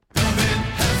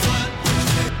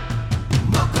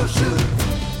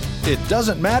It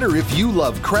doesn't matter if you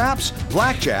love craps,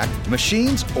 blackjack,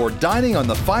 machines, or dining on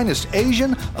the finest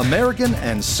Asian, American,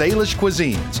 and Salish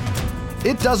cuisines.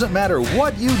 It doesn't matter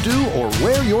what you do or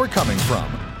where you're coming from.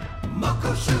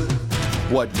 Muckleshoot.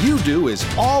 What you do is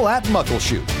all at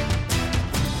Muckleshoot.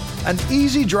 An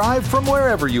easy drive from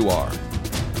wherever you are.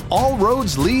 All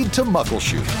roads lead to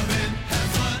Muckleshoot.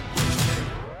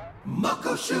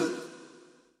 Muckleshoot.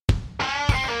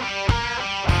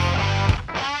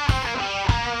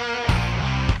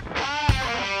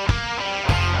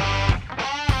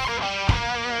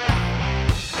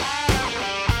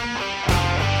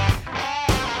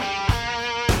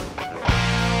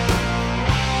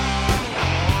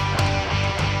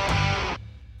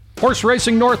 Horse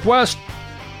Racing Northwest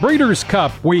Breeders'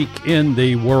 Cup week in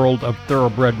the world of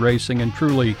thoroughbred racing, and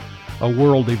truly a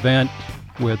world event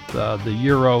with the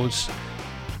Euros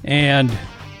and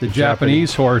the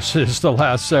Japanese horses the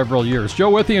last several years.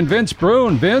 Joe Withy and Vince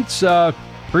Brune. Vince,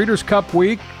 Breeders' Cup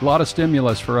week, a lot of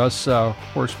stimulus for us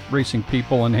horse racing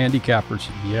people and handicappers.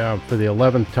 Yeah, for the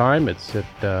 11th time, it's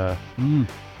at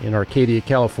in Arcadia,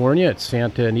 California at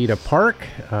Santa Anita Park.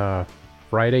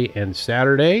 Friday and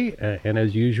Saturday, and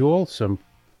as usual, some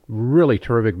really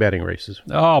terrific betting races.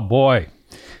 Oh, boy.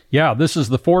 Yeah, this is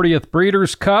the 40th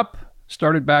Breeders' Cup.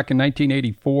 Started back in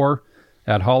 1984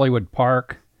 at Hollywood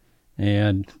Park,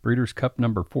 and Breeders' Cup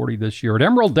number 40 this year. At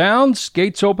Emerald Downs,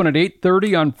 gates open at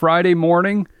 8:30 on Friday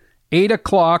morning, 8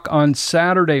 o'clock on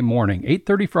Saturday morning.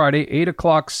 8:30 Friday, 8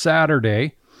 o'clock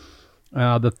Saturday.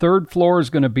 The third floor is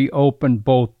going to be open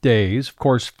both days. Of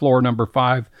course, floor number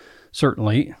 5,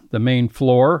 certainly the main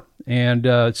floor,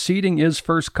 and seating is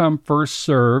first come, first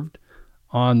served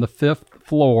on the 5th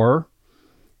floor,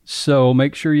 so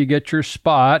make sure you get your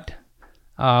spot.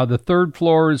 The third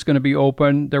floor is going to be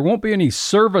open. There won't be any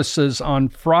services on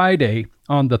Friday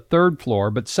on the third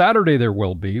floor, but Saturday there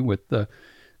will be, with the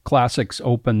classics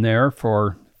open there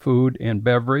for food and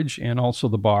beverage, and also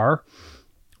the bar.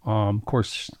 Of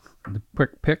course, the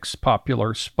Quick Picks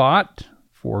popular spot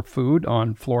for food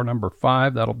on floor number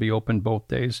 5. That'll be open both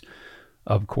days,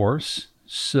 of course.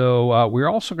 So we're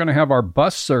also going to have our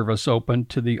bus service open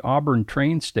to the Auburn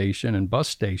train station and bus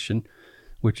station,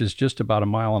 which is just about a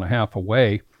mile and a half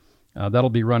away.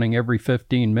 That'll be running every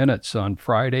 15 minutes on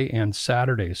Friday and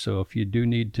Saturday. So if you do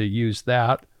need to use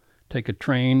that, take a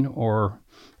train or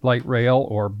light rail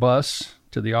or bus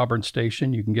to the Auburn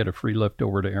station, you can get a free lift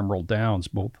over to Emerald Downs,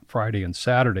 both Friday and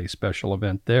Saturday special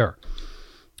event there.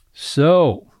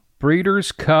 So,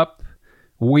 Breeders' Cup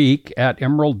week at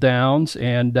Emerald Downs,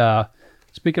 and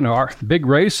speaking of our big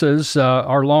races,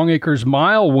 our Long Acres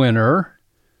Mile winner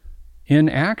in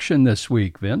action this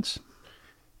week, Vince.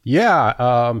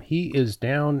 Yeah, he is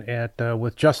down at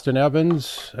with Justin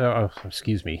Evans.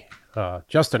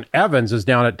 Justin Evans is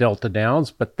down at Delta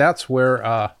Downs, but that's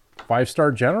where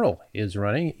 5-Star General is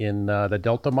running in the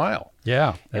Delta Mile.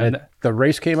 Yeah. And the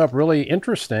race came up really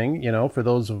interesting, for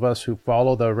those of us who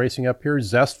follow the racing up here.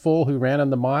 Zestful, who ran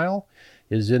in the mile,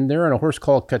 is in there, and a horse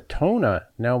called Katona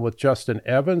now with Justin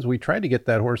Evans. We tried to get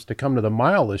that horse to come to the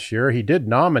mile this year. He did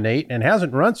nominate and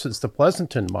hasn't run since the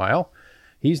Pleasanton Mile.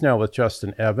 He's now with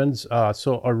Justin Evans.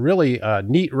 So a really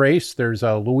neat race. There's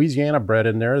a Louisiana bred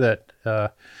in there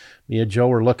that me and Joe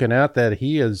were looking at, that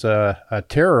he is a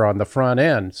terror on the front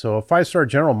end. So a 5-Star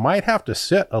General might have to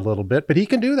sit a little bit, but he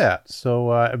can do that.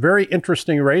 So a very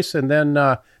interesting race. And then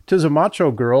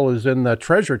Tizamacho Girl is in the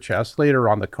treasure chest later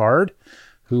on the card,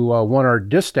 who won our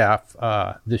distaff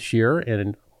this year,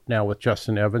 and now with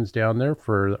Justin Evans down there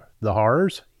for the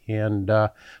Horrors. And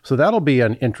so that'll be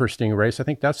an interesting race. I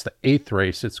think that's the 8th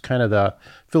race. It's kind of the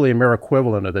Philly Mare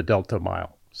equivalent of the Delta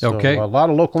Mile. So okay. A lot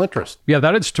of local interest. Yeah,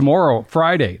 that is tomorrow,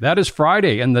 Friday. That is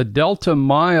Friday, and the Delta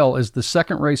Mile is the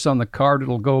second race on the card.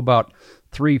 It'll go about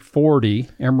 3:40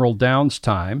 Emerald Downs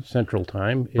time. Central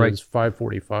time is right.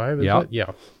 5:45, yep. It?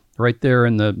 Yeah. Right there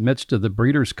in the midst of the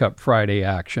Breeders' Cup Friday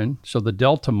action. So the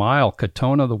Delta Mile,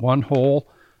 Katona, the one hole,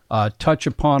 Touch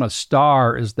Upon a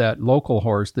Star is that local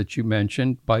horse that you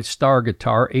mentioned by Star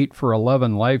Guitar, 8 for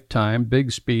 11 lifetime,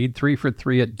 big speed, 3 for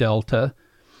 3 at Delta.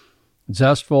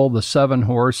 Zestful, the 7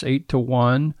 horse, 8 to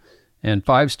 1, and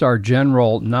 5-Star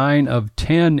General, 9 of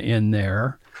 10 in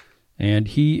there, and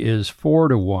he is 4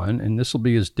 to 1, and this will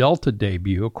be his Delta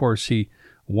debut. Of course, he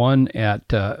won at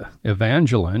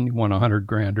Evangeline. He won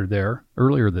 $100,000 there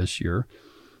earlier this year.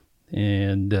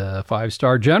 And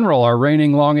 5-Star General, our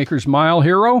reigning Long Acres Mile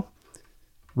hero,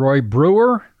 Roy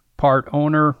Brewer, part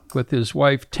owner with his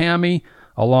wife Tammy,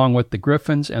 along with the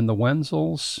Griffins and the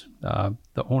Wenzels,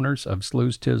 the owners of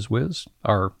Slew's Tiz Whiz,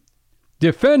 are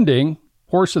defending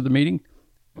horse of the meeting,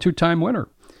 2-time winner.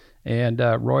 And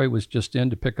Roy was just in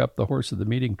to pick up the Horse of the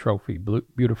Meeting trophy,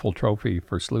 beautiful trophy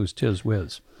for Slew's Tiz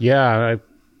Whiz. Yeah, I've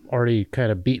already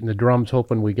kind of beaten the drums,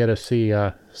 hoping we get to see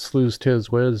Slew's Tiz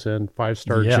Whiz and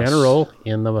 5-Star General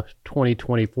in the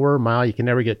 2024 mile. You can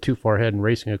never get too far ahead in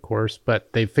racing, of course,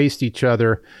 but they've faced each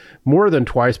other more than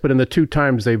twice. But in the 2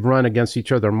 times they've run against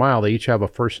each other a mile, they each have a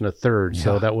first and a third. Yeah.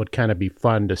 So that would kind of be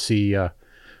fun to see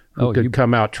who could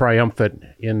come out triumphant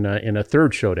in a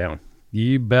third showdown.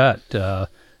 You bet.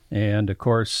 And, of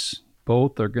course,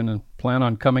 both are going to plan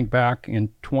on coming back in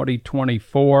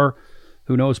 2024.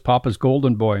 Who knows, Papa's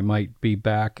Golden Boy might be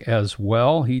back as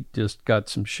well. He just got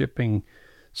some shipping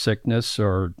sickness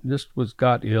or just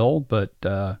got ill, but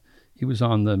he was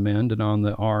on the mend and on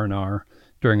the R&R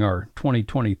during our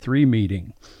 2023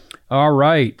 meeting. All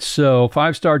right, so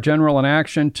 5-Star General in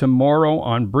action tomorrow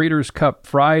on Breeders' Cup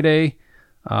Friday.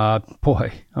 We're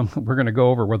going to go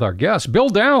over with our guest. Bill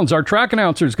Downs, our track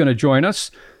announcer, is going to join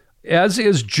us, as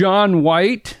is Jon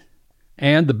White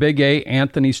and the Big A,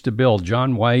 Anthony Stabile.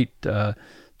 Jon White,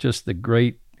 just the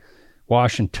great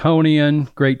Washingtonian,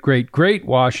 great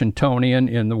Washingtonian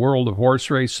in the world of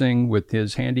horse racing with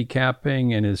his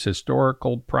handicapping and his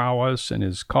historical prowess and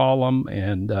his column,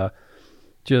 and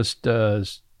just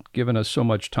given us so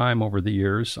much time over the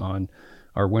years on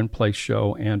our Win Place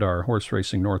show and our Horse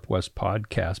Racing Northwest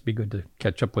podcast. Be good to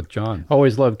catch up with Jon.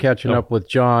 Always love catching up with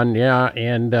Jon, yeah.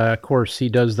 And, of course, he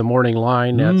does the morning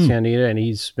line at Santa Anita, and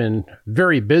he's been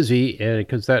very busy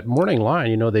because that morning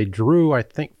line, they drew, I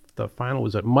think the final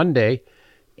was at Monday,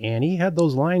 and he had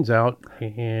those lines out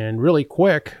and really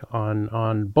quick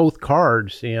on both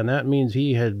cards, and that means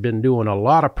he had been doing a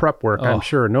lot of prep work, I'm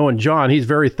sure. Knowing Jon, he's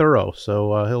very thorough,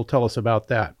 so he'll tell us about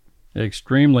that.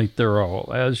 Extremely thorough,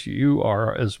 as you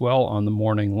are as well on the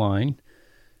morning line.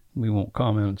 We won't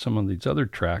comment on some of these other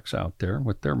tracks out there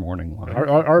with their morning line.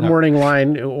 Our morning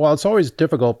line, well, it's always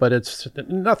difficult, but it's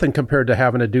nothing compared to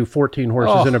having to do 14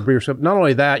 horses in a Breeders' Cup. Not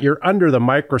only that, you're under the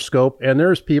microscope, and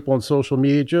there's people on social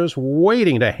media just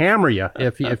waiting to hammer you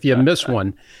if you miss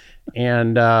one.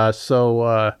 And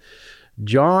so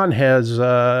Jon has,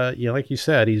 like you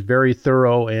said, he's very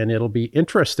thorough, and it'll be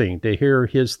interesting to hear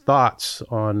his thoughts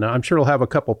on, I'm sure he'll have a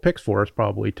couple picks for us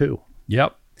probably too.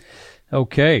 Yep.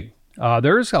 Okay.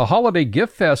 There's a holiday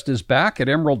gift fest is back at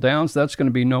Emerald Downs. That's going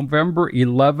to be November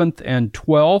 11th and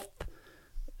 12th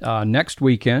next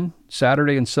weekend,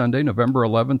 Saturday and Sunday, November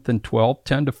 11th and 12th,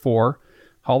 10 to 4.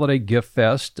 Holiday gift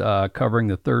fest covering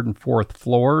the 3rd and 4th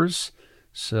floors.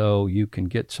 So you can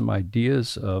get some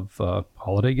ideas of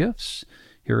holiday gifts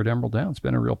here at Emerald Downs. It's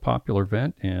been a real popular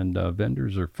event, and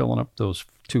vendors are filling up those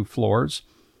 2 floors.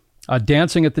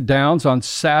 Dancing at the Downs on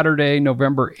Saturday,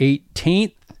 November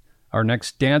 18th. Our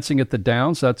next Dancing at the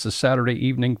Downs, that's a Saturday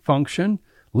evening function.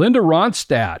 Linda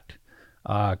Ronstadt,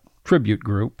 tribute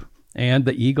group, and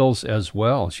the Eagles as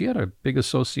well. She had a big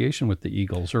association with the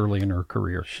Eagles early in her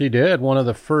career. She did. One of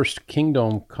the first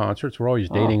Kingdom concerts, we're always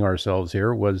dating ourselves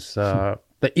here, was the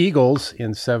Eagles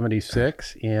in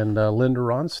 76, and Linda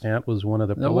Ronstadt was one of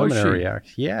the preliminary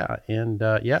acts. Yeah, and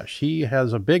she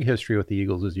has a big history with the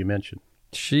Eagles, as you mentioned.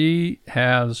 She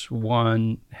has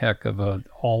one heck of an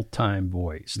all-time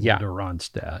voice, Linda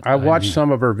Ronstadt. I watched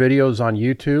some of her videos on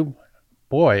YouTube.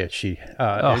 Boy,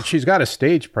 she's got a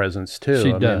stage presence, too.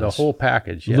 She does. The whole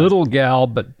package. Yeah. Little gal,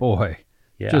 but boy,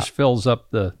 just fills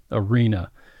up the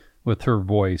arena with her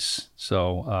voice.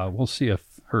 So we'll see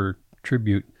if her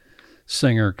tribute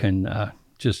singer can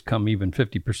just come even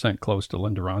 50% close to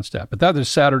Linda Ronstadt. But that is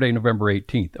Saturday, November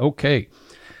 18th. Okay.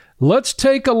 Let's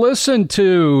take a listen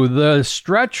to the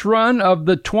stretch run of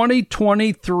the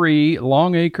 2023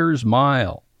 Long Acres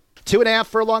Mile. 2.5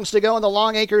 furlongs to go in the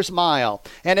Long Acres Mile.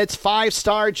 And it's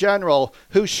 5-Star General,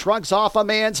 who shrugs off a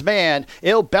man's man.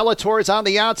 Il Bellator's on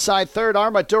the outside. 3rd,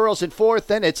 Armaduro's in 4th.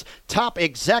 Then it's Top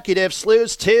Executive.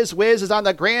 Slew's Tiz Whiz is on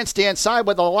the grandstand side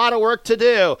with a lot of work to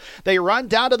do. They run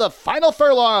down to the final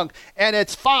furlong, and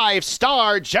it's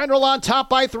 5-Star General on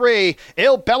top by 3.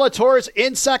 Il Bellator's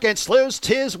in 2nd. Slew's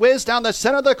Tiz Whiz down the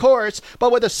center of the course.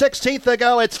 But with a 16th to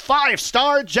go, it's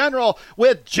 5-Star General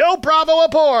with Joe Bravo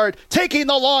aboard, taking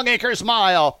the Long Acres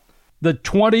Mile. The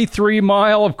 23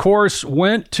 mile, of course,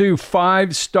 went to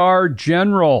 5-Star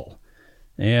General.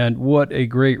 And what a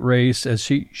great race as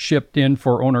he shipped in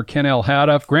for owner Ken L.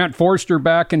 Haddoff. Grant Forster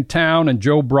back in town, and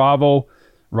Joe Bravo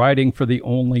riding for the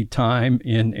only time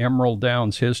in Emerald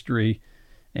Downs history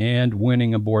and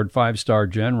winning aboard 5-Star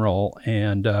General.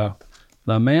 And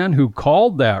the man who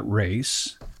called that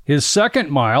race, his 2nd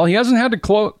mile, he hasn't had to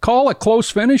call a close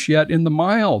finish yet in the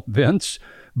mile, Vince.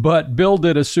 But Bill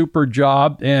did a super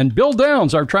job, and Bill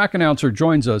Downs, our track announcer,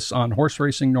 joins us on Horse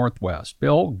Racing Northwest.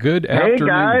 Bill, good afternoon. Hey,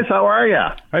 guys, how are you?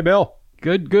 Hi, Bill.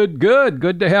 Good.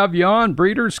 Good to have you on.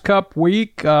 Breeders' Cup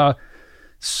week.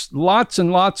 Lots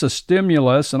and lots of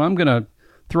stimulus, and I'm going to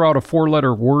throw out a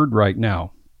 4-letter word right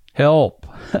now. Help.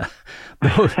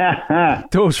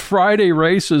 those Friday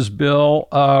races, Bill,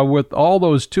 with all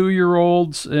those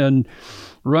 2-year-olds and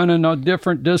running on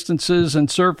different distances and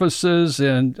surfaces,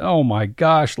 and oh my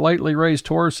gosh, lightly raced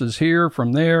horses here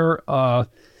from there.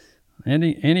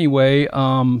 Anyway,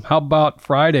 how about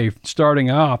Friday starting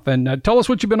off? And tell us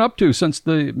what you've been up to since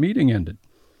the meeting ended.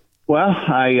 Well,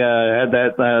 I had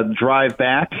that drive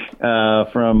back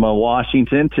from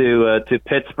Washington to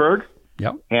Pittsburgh.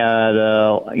 Yep. Had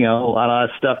a lot of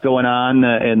stuff going on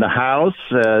in the house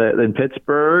in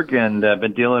Pittsburgh, and I've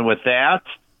been dealing with that.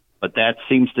 But that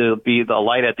seems to be the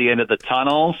light at the end of the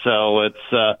tunnel. So it's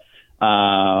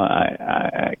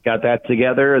I got that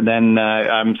together, and then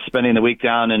I'm spending the week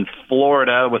down in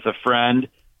Florida with a friend,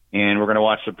 and we're going to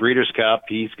watch the Breeders' Cup.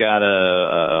 He's got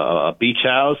a beach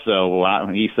house, so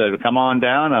he said, "Come on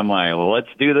down." I'm like, "Well,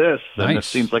 let's do this." Nice. And it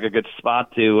seems like a good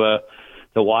spot to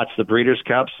watch the Breeders'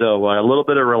 Cup. So a little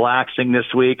bit of relaxing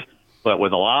this week, but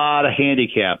with a lot of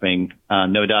handicapping,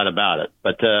 no doubt about it.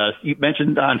 But you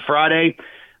mentioned on Friday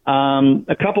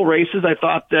a couple races I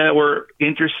thought that were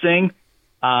interesting.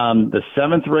 The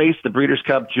 7th race, the Breeders'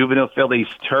 Cup Juvenile Fillies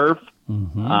Turf.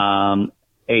 Mm-hmm.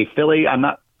 A filly, I'm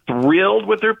not thrilled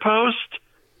with her post,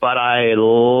 but I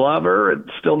love her.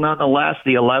 Still, nonetheless,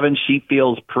 the 11, She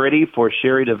Feels Pretty for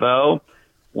Sherry DeVoe,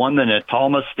 won the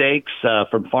Natalma Stakes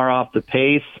from far off the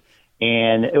pace.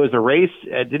 And it was a race.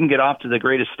 It didn't get off to the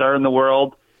greatest start in the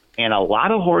world. And a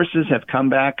lot of horses have come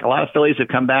back. A lot of fillies have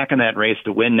come back in that race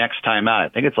to win next time out. I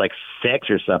think it's like 6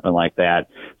 or something like that.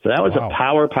 So that was a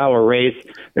power race.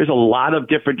 There's a lot of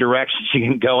different directions you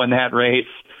can go in that race.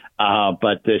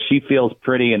 But She Feels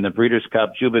Pretty in the Breeders'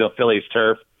 Cup Juvenile Fillies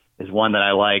Turf is one that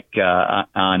I like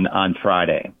on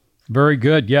Friday. Very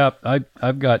good. Yeah,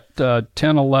 I've got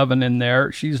 10, 11 in there.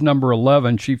 She's number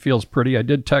 11. She Feels Pretty. I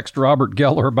did text Robert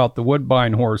Geller about the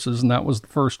Woodbine horses, and that was the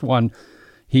first one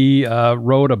he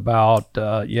wrote about.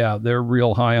 They're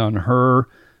real high on her.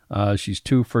 She's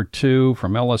 2 for 2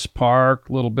 from Ellis Park,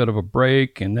 a little bit of a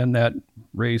break, and then that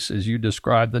race, as you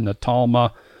described, the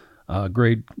Natalma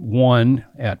Grade 1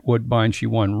 at Woodbine, she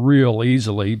won real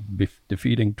easily,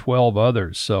 defeating 12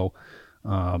 others. So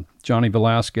Johnny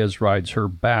Velasquez rides her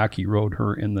back. He rode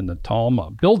her in the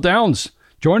Natalma. Bill Downs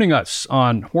joining us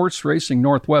on Horse Racing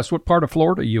Northwest. What part of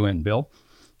Florida are you in, Bill?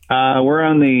 We're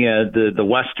on the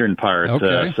western part,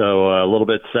 okay. So a little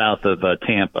bit south of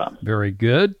Tampa. Very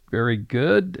good,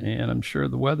 and I'm sure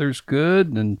the weather's good.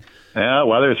 And yeah,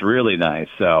 weather's really nice.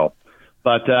 So,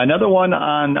 but another one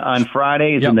on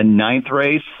Friday is in the 9th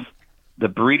race, the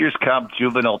Breeders' Cup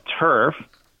Juvenile Turf,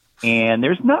 and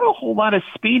there's not a whole lot of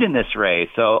speed in this race.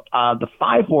 So the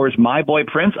 5 horse, My Boy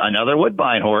Prince, another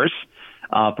Woodbine horse,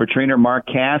 for trainer Mark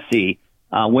Cassey.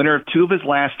 Winner of 2 of his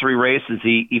last 3 races.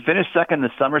 He finished second in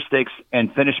the Summer Stakes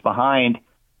and finished behind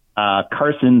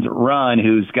Carson's Run,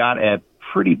 who's got a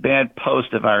pretty bad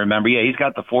post, if I remember. Yeah, he's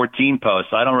got the 14 post,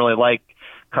 so I don't really like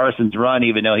Carson's Run,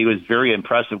 even though he was very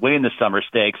impressive winning the Summer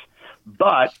Stakes.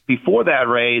 But before that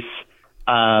race,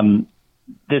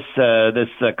 this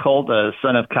colt,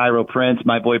 son of Cairo Prince,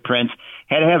 My Boy Prince,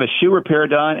 had to have a shoe repair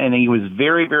done, and he was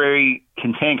very, very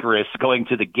cantankerous going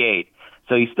to the gate.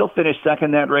 So he still finished second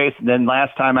in that race, and then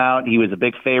last time out, he was a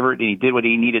big favorite, and he did what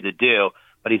he needed to do.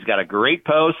 But he's got a great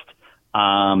post,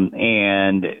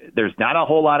 and there's not a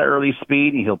whole lot of early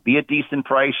speed. He'll be a decent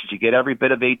price. You get every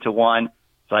bit of 8-1.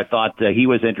 So I thought he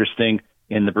was interesting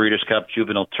in the Breeders' Cup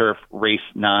Juvenile Turf Race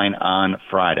 9 on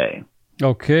Friday.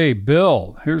 Okay,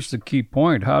 Bill, here's the key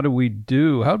point. How have we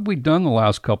done the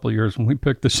last couple of years when we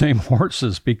picked the same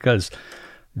horses? Because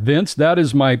Vince, that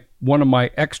is one of my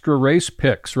extra race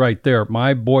picks right there.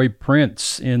 My Boy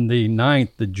Prince in the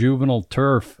 9th, the Juvenile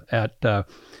Turf at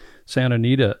Santa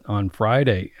Anita on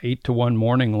Friday, 8-1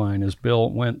 morning line as Bill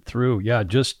went through. Yeah,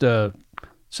 just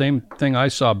same thing I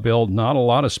saw, Bill. Not a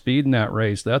lot of speed in that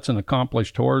race. That's an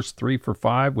accomplished horse, 3 for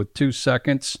 5 with 2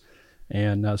 seconds.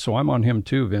 And so I'm on him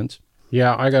too, Vince.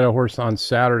 Yeah, I got a horse on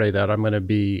Saturday that I'm going to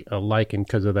be liking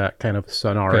because of that kind of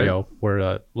scenario where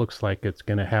it looks like it's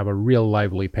going to have a real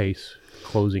lively pace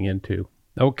closing into.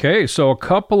 Okay, so a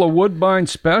couple of Woodbine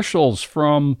specials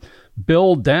from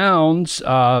Bill Downs.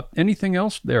 Anything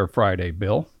else there Friday,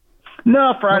 Bill?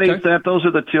 No, Friday's that. Those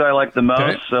are the 2 I like the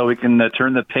most, so we can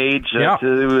turn the page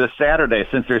to Saturday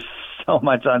since there's so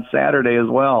much on Saturday as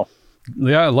well.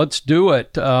 Yeah, let's do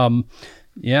it.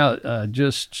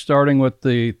 Just starting with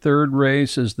the 3rd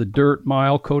race is the Dirt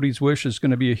Mile. Cody's Wish is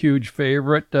going to be a huge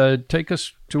favorite. Take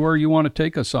us to where you want to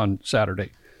take us on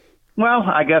Saturday. Well,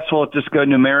 I guess we'll just go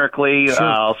numerically. Sure.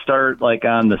 I'll start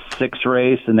on the 6th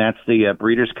race, and that's the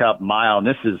Breeders' Cup Mile. And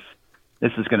this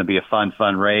is going to be a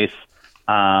fun race.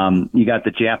 You got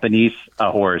the Japanese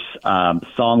horse,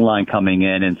 Songline, coming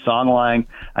in, and Songline,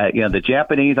 the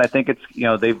Japanese, I think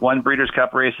they've won Breeders'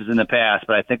 Cup races in the past,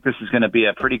 but I think this is going to be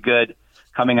a pretty good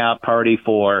coming out party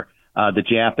for the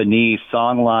Japanese.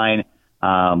 Songline,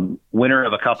 winner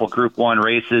of a couple Group 1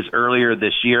 races earlier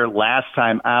this year, last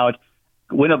time out,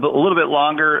 went a little bit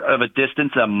longer of a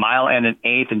distance, a mile and an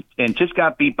eighth, and just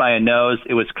got beat by a nose.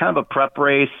 It was kind of a prep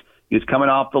race. He was coming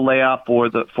off the layoff for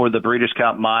the Breeders'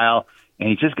 Cup Mile, and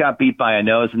he just got beat by a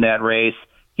nose in that race.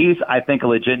 He's, I think, a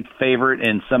legit favorite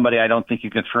and somebody I don't think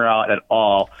you can throw out at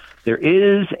all. There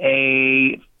is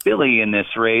a filly in this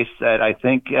race that I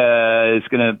think is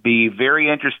going to be very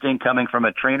interesting, coming from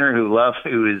a trainer who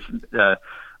is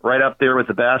right up there with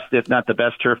the best, if not the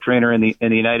best turf trainer in the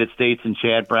United States, in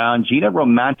Chad Brown. Gina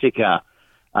Romantica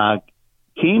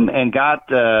came and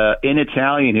got in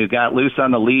Italian, who got loose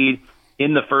on the lead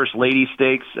in the first Lady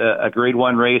Stakes, a Grade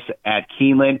 1 race at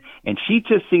Keeneland, and she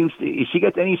just seems to, if she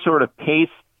gets any sort of pace,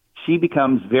 she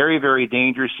becomes very, very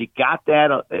dangerous. She got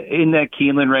that in that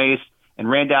Keeneland race and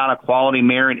ran down a quality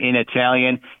mare in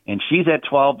Italian, and she's at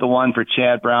 12-1 for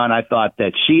Chad Brown. I thought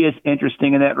that she is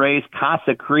interesting in that race.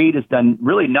 Casa Creed has done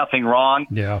really nothing wrong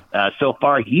so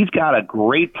far. He's got a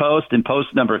great post, in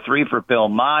post number 3 for Bill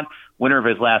Mott, winner of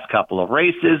his last couple of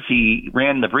races. He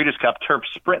ran the Breeders' Cup Turf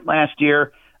Sprint last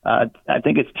year. I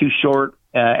think it's too short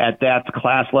at that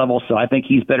class level, so I think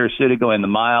he's better suited going the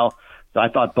mile. So I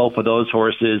thought both of those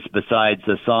horses, besides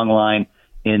the Songline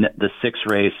in the 6th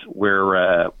race,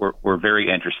 were very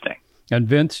interesting. And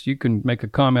Vince, you can make a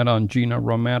comment on Gina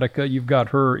Romantica. You've got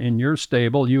her in your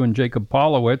stable, you and Jacob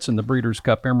Polowitz, in the Breeders'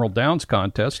 Cup Emerald Downs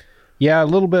contest. Yeah, a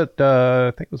little bit, I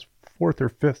think it was 4th or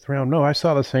 5th round. No, I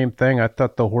saw the same thing. I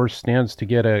thought the horse stands to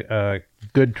get a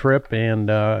good trip, and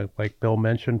like Bill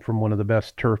mentioned, from one of the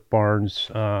best turf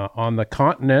barns on the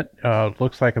continent.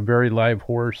 Looks like a very live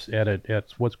horse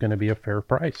at what's going to be a fair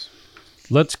price.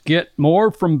 Let's get more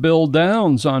from Bill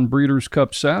Downs on Breeders'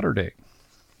 Cup Saturday.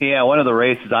 Yeah, one of the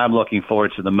races I'm looking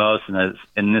forward to the most,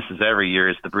 and this is every year,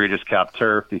 is the Breeders' Cup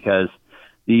Turf, because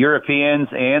the Europeans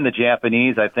and the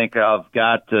Japanese, I think, have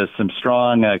got some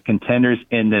strong contenders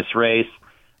in this race.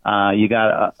 You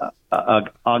got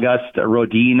Auguste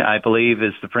Rodin, I believe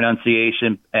is the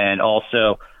pronunciation, and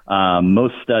also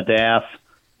Mostadaf.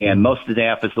 And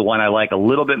Mostadaf is the one I like a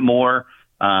little bit more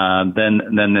than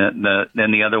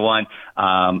the other one.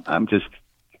 I'm just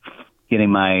getting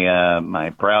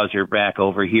my browser back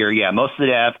over here. Yeah,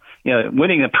 Mostadaf,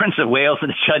 winning the Prince of Wales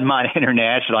and the Juddmonte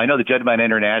International. I know the Juddmonte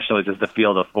International is just a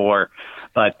field of 4,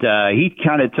 but he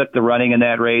kind of took the running in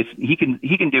that race. He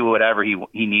can do whatever he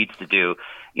needs to do.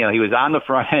 He was on the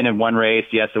front end in one race.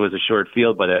 Yes, it was a short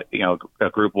field, but a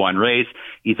Group 1 race.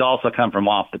 He's also come from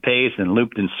off the pace and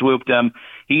looped and swooped him.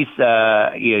 He's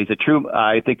a true,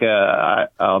 I think, a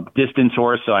distance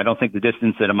horse. So I don't think the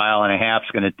distance at 1.5 miles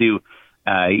is going to do.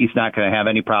 He's not going to have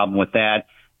any problem with that.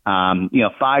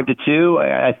 5-2,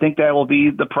 I think that will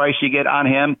be the price you get on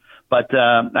him. But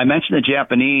I mentioned the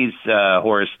Japanese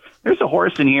horse. There's a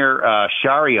horse in here,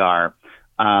 Shariar,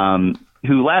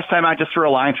 who last time I just threw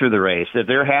a line through the race. If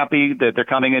they're happy that they're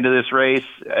coming into this race,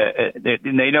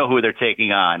 they know who they're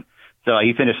taking on. So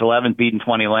he finished 11th, beaten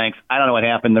 20 lengths. I don't know what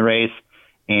happened in the race,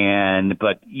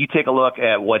 but you take a look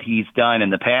at what he's done in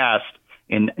the past.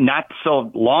 And not so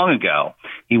long ago,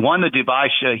 he won the Dubai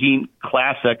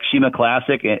Shima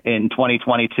Classic in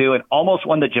 2022 and almost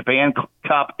won the Japan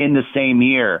Cup in the same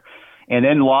year, and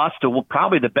then lost to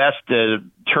probably the best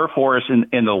turf horse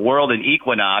in the world in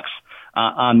Equinox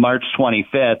on March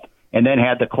 25th, and then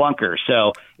had the clunker.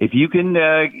 So if you can,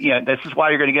 this is why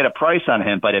you're going to get a price on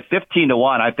him. But at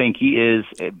 15-1, I think he is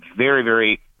a very,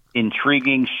 very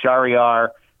intriguing. Shariar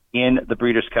in the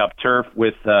Breeders' Cup Turf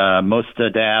with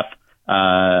Mostadaf.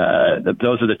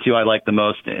 Those are the two I like the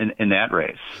most in that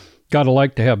race. Got to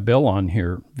like to have Bill on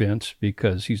here, Vince,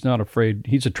 because he's not afraid.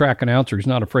 He's a track announcer. He's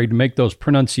not afraid to make those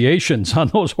pronunciations on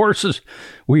those horses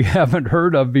we haven't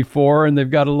heard of before, and they've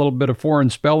got a little bit of foreign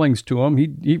spellings to them.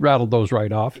 He rattled those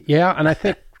right off. Yeah, and I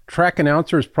think track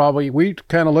announcers we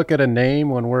kind of look at a name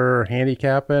when we're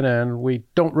handicapping, and we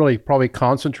don't really probably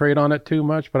concentrate on it too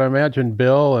much. But I imagine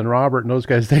Bill and Robert and those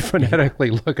guys, they phonetically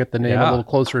look at the name a little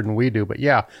closer than we do. But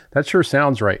yeah, that sure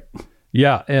sounds right.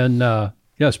 Yeah, and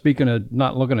speaking of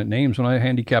not looking at names, when I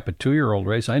handicap a 2-year-old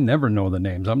race, I never know the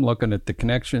names. I'm looking at the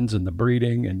connections and the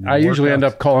breeding. And I usually end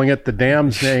up calling it the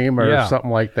dam's name or something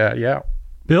like that, yeah.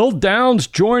 Bill Downs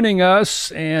joining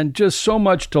us, and just so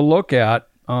much to look at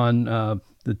on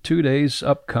the 2 days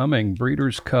upcoming.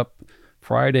 Breeders' Cup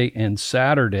Friday and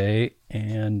Saturday.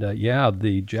 And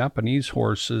the Japanese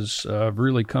horses have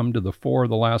really come to the fore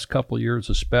the last couple of years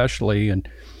especially. And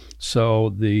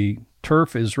so the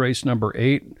turf is race number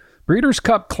 8. Breeders'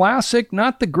 Cup Classic,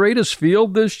 not the greatest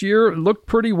field this year. It looked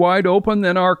pretty wide open.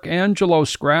 Then Arcangelo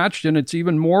scratched, and it's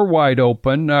even more wide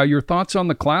open. Your thoughts on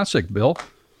the Classic, Bill?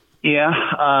 Yeah,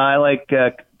 I like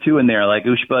 2 in there, like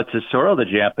Ushba Tesoro, the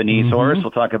Japanese horse.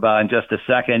 We'll talk about in just a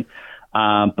second.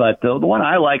 But the one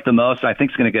I like the most, I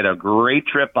think is going to get a great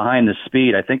trip behind the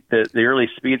speed. I think the early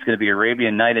speed is going to be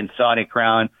Arabian Night and Saudi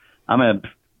Crown. I'm going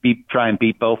to try and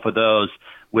beat both of those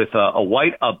with a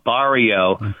White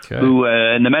Abarrio, who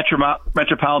in the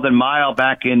Metropolitan Mile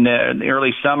back in the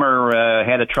early summer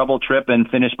had a trouble trip and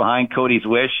finished behind Cody's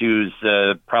Wish, who's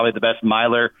probably the best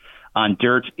miler on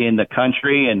dirt in the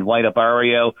country. And White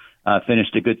Abarrio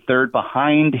finished a good third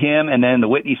behind him. And then the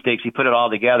Whitney Stakes, he put it all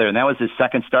together. And that was his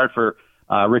second start for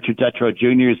Richard Tetreault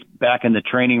Jr.'s back in the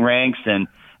training ranks.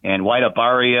 And White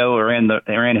Abarrio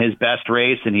ran his best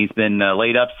race, and he's been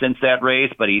laid up since that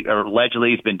race, but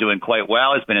allegedly he's been doing quite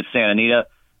well. He's been at Santa Anita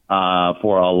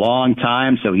for a long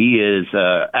time, so he is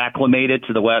acclimated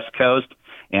to the West Coast.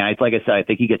 And like I said, I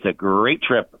think he gets a great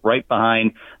trip right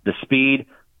behind the speed,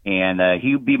 and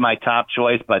he would be my top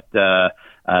choice. But the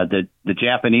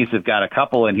Japanese have got a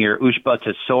couple in here. Ushba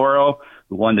Tesoro,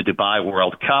 who won the Dubai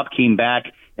World Cup, came back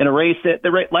in a race that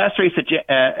last race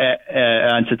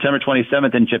on September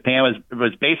 27th in Japan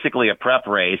was basically a prep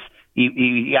race.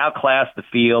 He outclassed the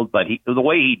field, but the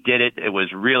way he did it, it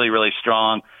was really, really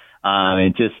strong.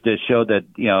 And just to show that,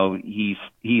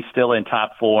 he's still in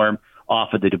top form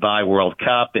off of the Dubai World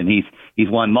Cup, and he's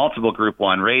won multiple Group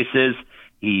 1 races.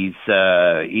 He is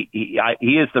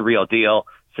the real deal.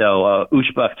 So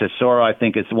Ushba Tesoro, I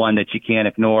think, is one that you can't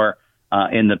ignore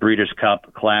in the Breeders'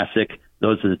 Cup Classic.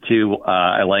 Those are the 2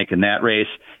 I like in that race.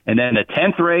 And then the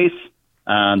 10th race,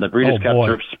 the Breeders' Cup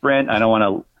Turf Sprint. I don't want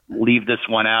to leave this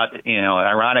one out.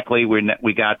 Ironically,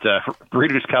 we got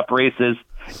Breeders' Cup races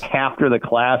after the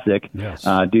Classic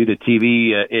due to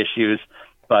TV issues.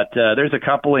 But there's a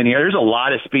couple in here. There's a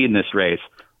lot of speed in this race.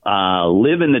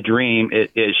 Live in the Dream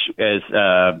it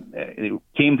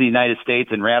came to the United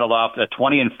States and rattled off a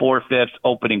 20 4/5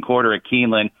 opening quarter at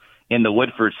Keeneland in the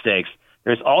Woodford Stakes.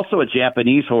 There's also a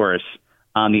Japanese horse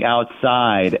on the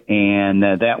outside, and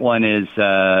that one is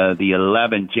the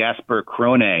 11, Jasper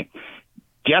Krone.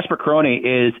 Jasper Krone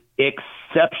is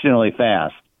exceptionally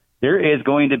fast. There is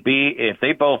going to be, if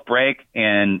they both break,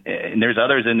 and there's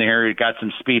others in there who got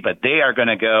some speed, but they are going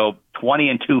to go 20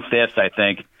 2/5, I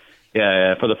think,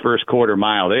 for the first quarter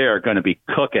mile. They are going to be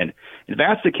cooking. If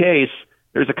that's the case,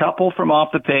 there's a couple from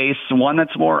off the pace, one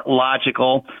that's more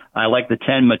logical. I like the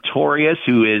 10, Matorius,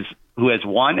 who has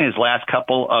won his last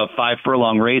couple of 5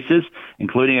 furlong races,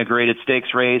 including a graded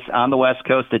stakes race on the West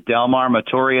Coast at Del Mar.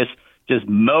 Matorius just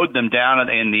mowed them down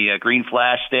in the Green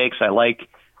Flash Stakes. I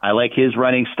like his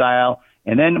running style.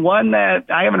 And then one that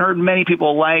I haven't heard many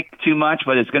people like too much,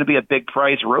 but it's going to be a big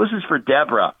price, Roses for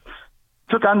Deborah.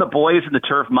 Took on the boys in the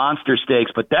Turf Monster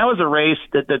Stakes, but that was a race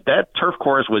that turf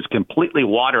course was completely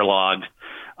waterlogged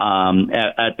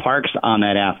at Parks on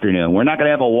that afternoon. We're not going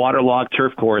to have a waterlogged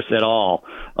turf course at all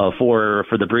for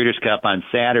the Breeders' Cup on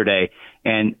Saturday.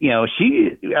 And,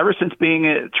 she, ever since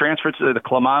being transferred to the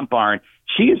Clement barn,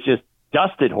 she has just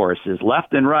dusted horses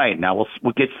left and right. Now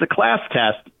we'll get to the class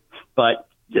test, but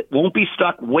it won't be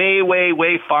stuck way, way,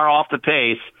 way far off the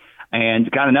pace and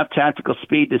got enough tactical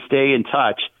speed to stay in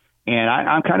touch. And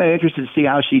I'm kind of interested to see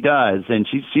how she does. And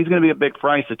she's going to be a big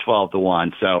price at 12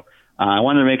 1. So I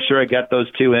wanted to make sure I got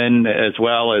those 2 in as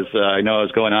well, as I know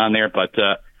what's going on there. But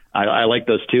I like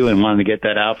those 2 and wanted to get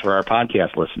that out for our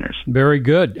podcast listeners. Very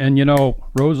good. And,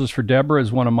 Roses for Deborah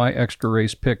is one of my extra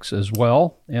race picks as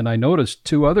well. And I noticed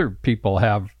 2 other people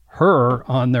have her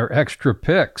on their extra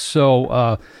picks.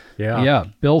 So,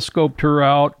 Bill scoped her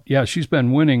out. Yeah, she's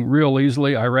been winning real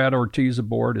easily. Irad Ortiz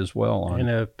aboard as well. And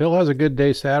if Bill has a good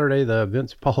day Saturday, the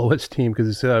Vince Polowitz team,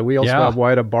 because we also have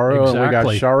White Abarrio, and we got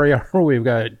Shariar, we've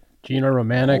got Gina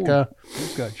Romanica.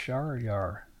 We've got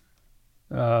Shariar.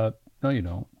 No, you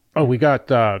don't. Oh, we got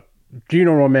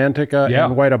Gino Romantica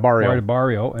and White Abarrio. White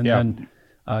Abarrio. And then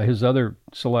his other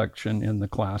selection in the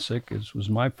Classic was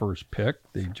my first pick,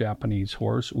 the Japanese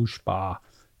horse, Ushba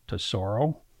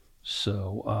Tesoro.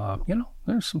 So,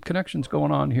 there's some connections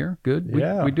going on here. Good.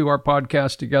 We do our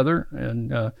podcast together,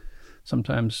 and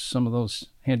sometimes some of those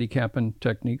handicapping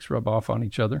techniques rub off on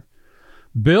each other.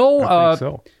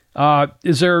 Bill,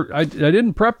 Is there, I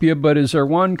didn't prep you, but is there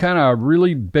one kind of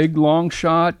really big long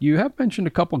shot? You have mentioned a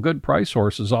couple good price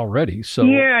horses already. So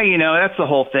yeah, that's the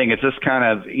whole thing. It's just kind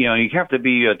of, you have to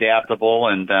be adaptable,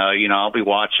 and, I'll be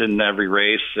watching every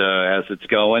race as it's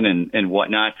going and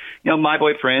whatnot. My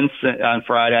boy Prince on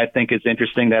Friday, I think is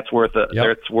interesting. That's worth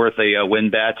a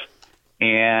win bet.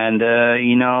 And,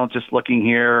 just looking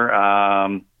here,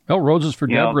 Roses for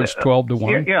Deborah's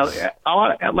 12-1.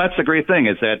 That's the great thing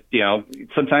is that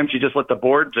sometimes you just let the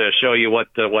board show you what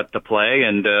to play,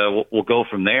 and we'll go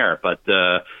from there. But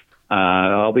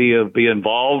I'll be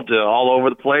involved all over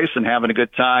the place and having a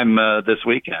good time this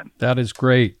weekend. That is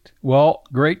great. Well,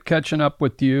 great catching up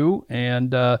with you.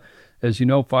 And as you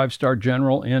know, 5-Star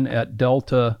General in at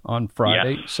Delta on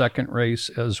Friday, yes. Second race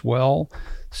as well.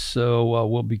 So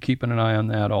we'll be keeping an eye on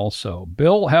that also.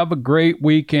 Bill, have a great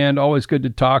weekend. Always good to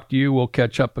talk to you. We'll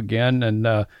catch up again, and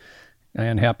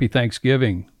happy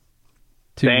Thanksgiving.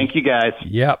 Thank you, guys.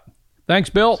 Yep. Thanks,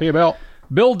 Bill. See you, Bill.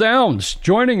 Bill Downs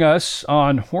joining us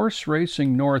on Horse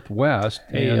Racing Northwest.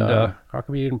 Hey, and how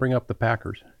come you didn't bring up the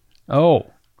Packers? Oh,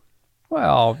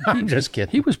 well, I'm just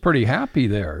kidding. He was pretty happy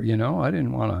there. I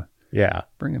didn't want to. Yeah.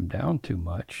 Bring him down too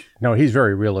much. No, he's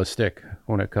very realistic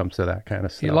when it comes to that kind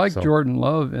of stuff. He liked Jordan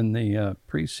Love in the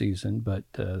preseason, but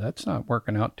that's not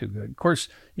working out too good. Of course,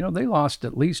 they lost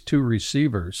at least 2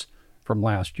 receivers from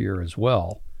last year as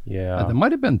well. Yeah. There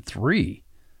might have been 3.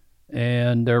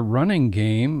 And their running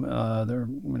game,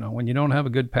 when you don't have a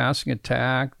good passing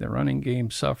attack, their running game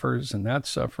suffers, and that's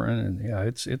suffering. And yeah,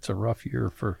 it's a rough year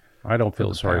for. I don't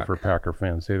feel sorry for Packer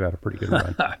fans. They've had a pretty good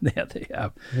run. Yeah, they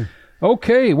have.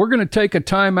 Okay, we're going to take a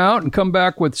timeout and come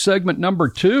back with segment number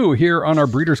 2 here on our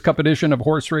Breeders' Cup edition of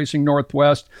Horse Racing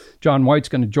Northwest. Jon White's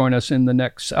going to join us in the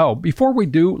next. Oh, before we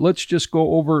do, let's just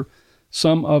go over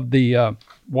some of the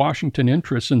Washington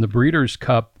interests in the Breeders'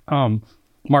 Cup.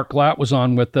 Mark Glatt was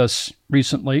on with us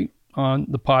recently on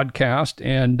the podcast,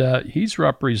 and he's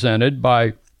represented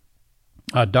by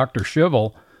Dr.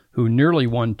 Schivel, who nearly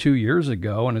won 2 years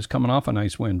ago and is coming off a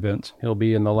nice win, Vince. He'll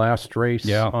be in the last race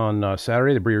on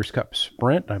Saturday, the Breeders' Cup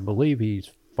Sprint. I believe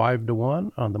he's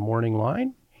 5-1 on the morning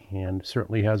line and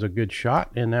certainly has a good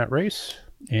shot in that race.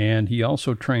 And he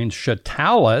also trains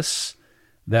Chatalis.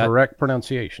 Correct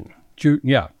pronunciation.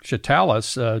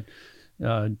 Chatalis.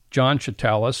 John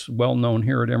Chatalis, well known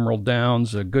here at Emerald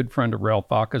Downs, a good friend of Ralph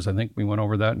Vaca's. I think we went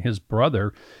over that. And his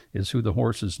brother is who the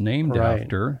horse is named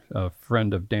after, a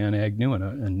friend of Dan Agnew and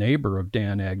a neighbor of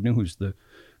Dan Agnew, who's the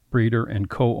breeder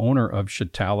and co-owner of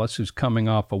Chatalis, who's coming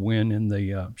off a win in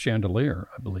the Chandelier,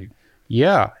 I believe.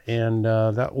 Yeah, and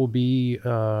that will be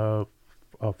a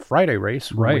Friday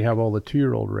race where we have all the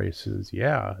 2-year-old races.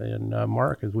 Yeah, and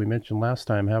Mark, as we mentioned last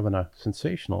time, having a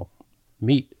sensational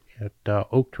meet at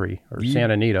Oak Tree or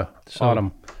Santa Anita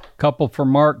Autumn. Couple for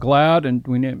Mark Glatt, and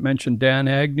we mentioned Dan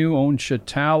Agnew, owns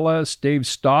Chatalis. Dave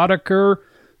Staudiker,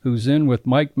 who's in with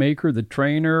Mike Maker, the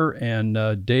trainer,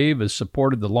 and Dave has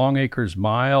supported the Long Acres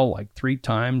Mile like 3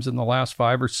 times in the last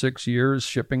 5 or 6 years,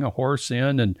 shipping a horse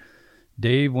in. And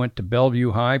Dave went to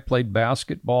Bellevue High, played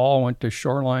basketball, went to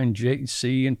Shoreline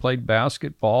JC and played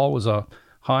basketball, was a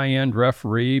high-end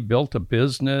referee, built a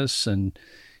business, and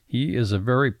he is a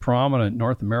very prominent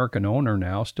North American owner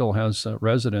now, still has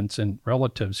residents and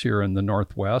relatives here in the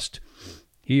Northwest.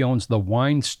 He owns the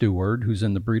Wine Steward, who's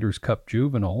in the Breeders' Cup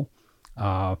Juvenile.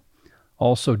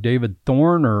 Also, David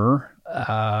Thorner,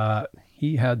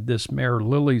 he had this mare,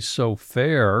 Lily So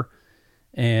Fair,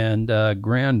 and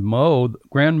Grand Mo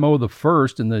the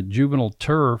First in the Juvenile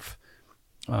Turf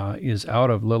is out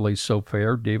of Lily So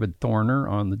Fair. David Thorner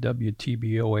on the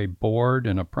WTBOA board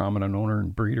and a prominent owner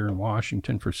and breeder in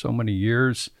Washington for so many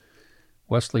years.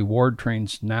 Wesley Ward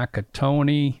trains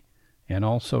Nakatoni and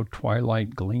also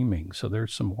Twilight Gleaming. So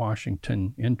there's some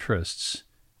Washington interests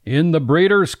in the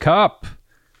Breeders' Cup.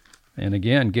 And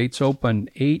again, gates open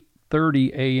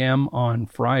 8:30 a.m. on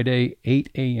Friday, 8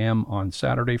 a.m. on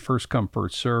Saturday. First come,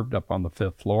 first served up on the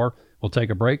 5th floor. We'll take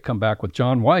a break, come back with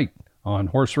Jon White on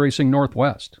Horse Racing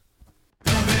Northwest.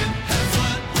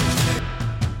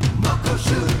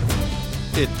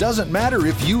 It doesn't matter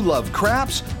if you love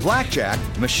craps, blackjack,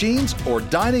 machines, or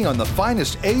dining on the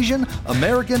finest Asian,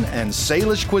 American, and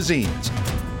Salish cuisines.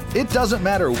 It doesn't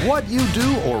matter what you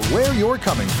do or where you're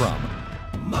coming from.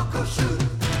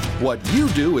 What you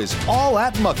do is all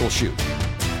at Muckleshoot.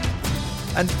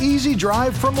 An easy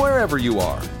drive from wherever you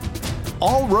are.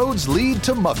 All roads lead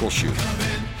to Muckleshoot.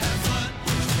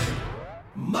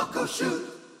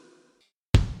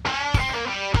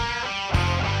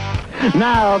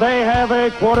 Now they have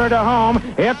a quarter to home.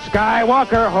 It's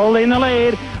Skywalker holding the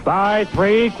lead by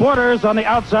 3/4 on the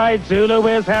outside. Zulu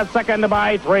Wiz has second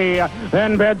by 3.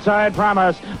 Then Bedside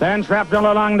Promise. Then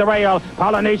Shrapnel along the rail.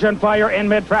 Polynesian Fire in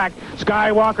mid-track.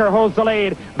 Skywalker holds the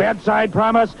lead. Bedside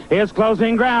Promise is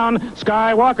closing ground.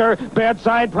 Skywalker,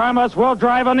 Bedside Promise will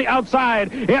drive on the outside.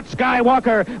 It's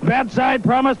Skywalker, Bedside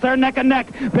Promise. They're neck and neck.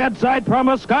 Bedside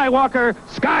Promise, Skywalker.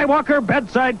 Skywalker,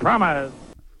 Bedside Promise.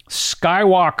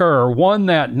 Skywalker won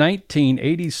that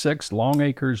 1986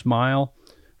 Longacres Mile.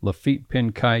 Lafitte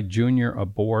Pinkai Jr.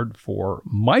 aboard for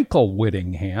Michael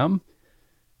Whittingham.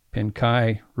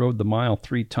 Pinkai rode the mile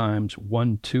 3 times,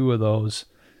 won 2 of those.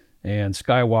 And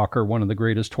Skywalker, one of the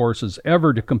greatest horses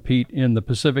ever to compete in the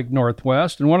Pacific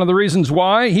Northwest. And one of the reasons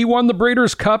why, he won the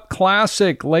Breeders' Cup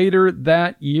Classic later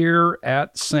that year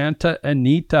at Santa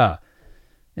Anita.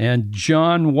 And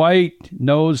Jon White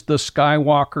knows the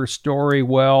Skywalker story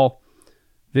well.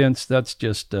 Vince, that's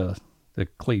just the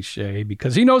cliche,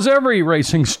 because he knows every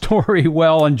racing story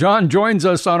well. And Jon joins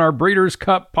us on our Breeders'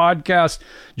 Cup podcast.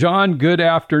 Jon, good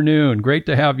afternoon. Great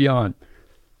to have you on.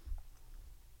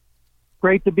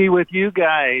 Great to be with you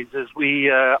guys as we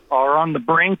are on the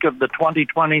brink of the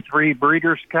 2023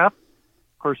 Breeders' Cup.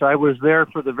 Of course, I was there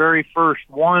for the very first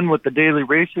one with the Daily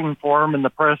Racing Form in the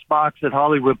press box at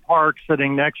Hollywood Park,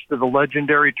 sitting next to the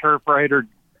legendary turf rider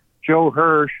Joe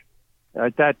Hirsch.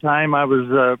 At that time, I was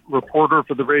a reporter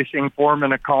for the Racing Form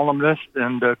and a columnist,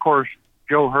 and of course,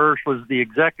 Joe Hirsch was the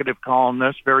executive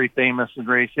columnist, very famous in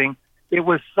racing. It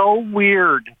was so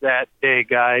weird that day,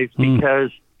 guys, because...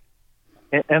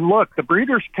 And look, the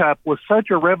Breeders' Cup was such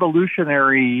a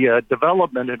revolutionary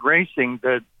development in racing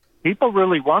that people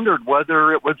really wondered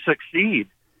whether it would succeed.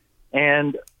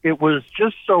 And it was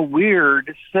just so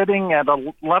weird sitting at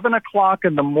 11 o'clock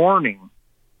in the morning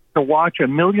to watch $1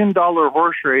 million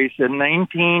horse race in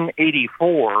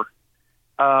 1984.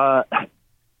 I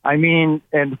mean,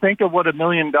 and think of what $1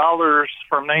 million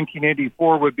from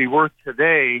 1984 would be worth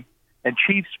today, and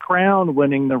Chief's Crown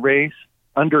winning the race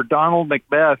under Donald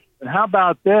Macbeth. And how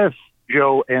about this,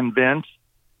 Joe and Vince?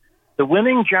 The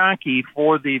winning jockey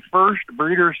for the first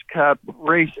Breeders' Cup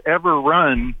race ever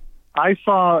run, I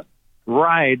saw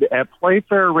ride at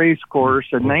Playfair Racecourse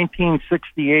in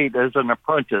 1968 as an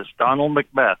apprentice, Donald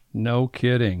Macbeth. No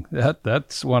kidding.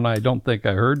 That's one I don't think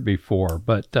I heard before,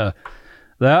 but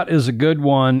that is a good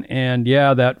one. And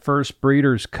yeah, that first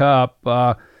Breeders' Cup,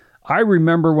 I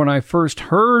remember when I first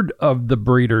heard of the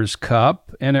Breeders'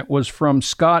 Cup, and it was from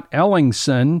Scott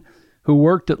Ellingson, who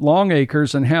worked at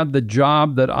Longacres and had the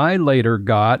job that I later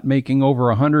got, making over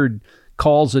 100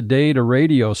 calls a day to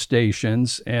radio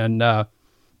stations. And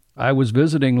I was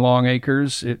visiting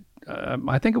Longacres.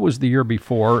 I think it was the year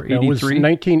before, 83. It was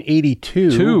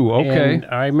 1982. Okay. And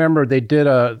I remember they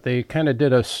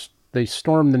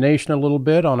stormed the nation a little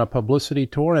bit on a publicity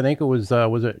tour. I think it was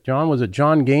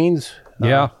John Gaines?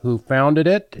 Who founded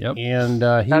it? Yep. And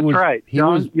that's right.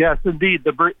 Yes, indeed.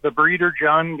 The breeder,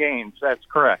 John Gaines. That's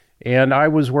correct. And I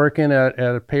was working at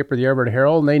a paper, the Everett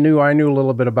Herald, and they knew I knew a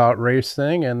little bit about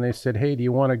racing, and they said, "Hey, do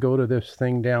you want to go to this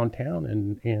thing downtown?"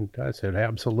 And I said,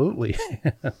 "Absolutely."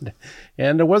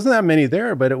 and there wasn't that many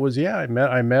there, but it was, I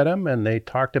met them, and they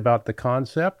talked about the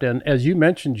concept. And as you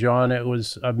mentioned, John, it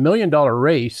was $1 million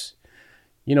race.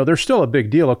 You know, they're still a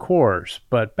big deal, of course,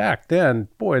 but back then,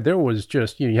 boy, there was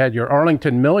just, you had your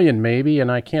Arlington Million maybe,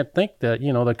 and I can't think that,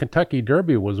 the Kentucky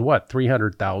Derby was what,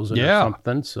 300,000 or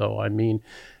something. So, I mean,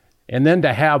 and then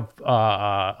to have,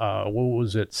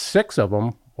 6 of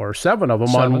them or 7 of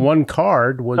them on one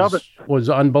card was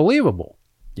unbelievable.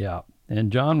 Yeah.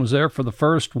 And John was there for the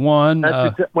first one.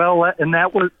 And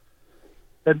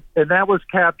that was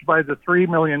capped by the $3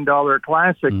 million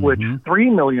Classic, which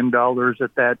 $3 million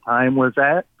at that time was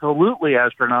absolutely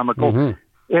astronomical.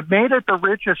 Mm-hmm. It made it the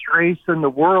richest race in the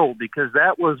world because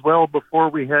that was well before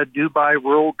we had Dubai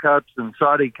World Cups and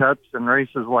Saudi Cups and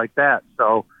races like that.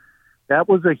 So that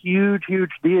was a huge,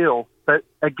 huge deal. But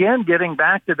again, getting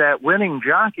back to that winning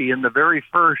jockey in the very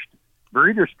first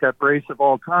Breeders' Cup race of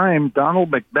all time, Donald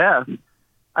Macbeth,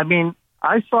 I mean,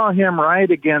 I saw him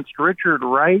ride against Richard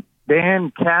Wright,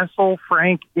 Dan Castle,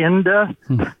 Frank Inda,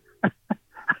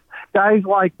 guys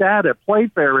like that at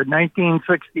Playfair in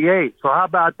 1968. So how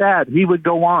about that? He would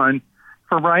go on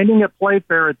from riding at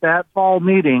Playfair at that fall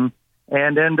meeting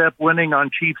and end up winning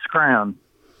on Chief's Crown.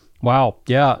 Wow.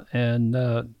 Yeah. And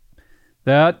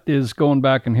that is going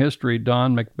back in history.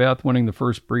 Don Macbeth winning the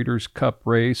first Breeders' Cup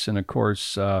race, and of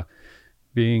course,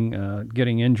 getting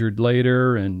injured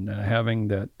later and having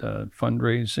that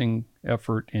fundraising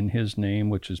effort in his name,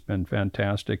 which has been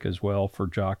fantastic as well for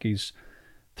jockeys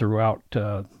throughout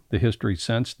the history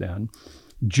since then.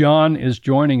 Jon is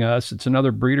joining us. It's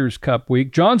another Breeders' Cup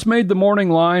week. Jon's made the morning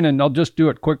line, and I'll just do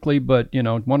it quickly, but,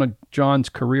 one of Jon's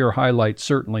career highlights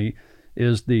certainly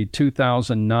is the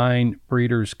 2009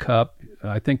 Breeders' Cup.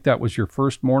 I think that was your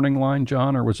first morning line,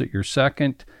 Jon, or was it your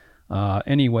second?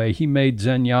 Anyway, he made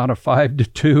Zenyatta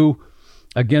 5-2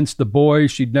 against the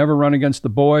boys. She'd never run against the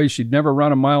boys. She'd never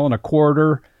run 1.25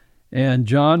 miles. And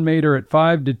Jon made her at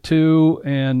 5-2,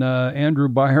 and Andrew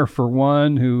Beyer for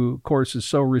 1, who, of course, is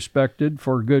so respected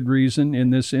for good reason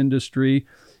in this industry.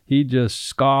 He just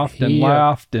scoffed and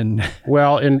laughed.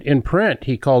 Well, in print,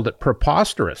 he called it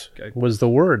preposterous, was the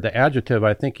word, the adjective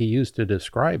I think he used to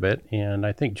describe it. And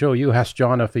I think, Joe, you asked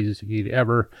Jon if he'd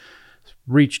ever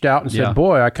reached out and said,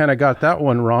 boy, I kind of got that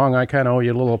one wrong. I kind of owe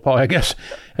you a little apology, I guess.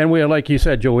 And we, like you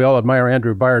said, Joe, we all admire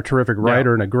Andrew Beyer, terrific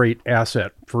writer and a great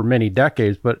asset for many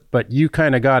decades. But you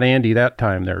kind of got Andy that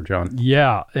time there, Jon.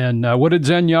 Yeah. And what did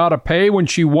Zenyatta pay when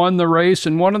she won the race?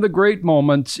 And one of the great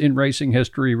moments in racing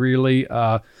history, really,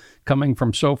 coming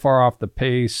from so far off the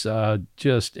pace,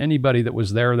 just anybody that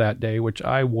was there that day, which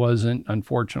I wasn't,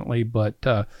 unfortunately,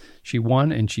 but she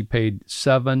won, and she paid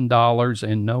 $7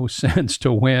 and no cents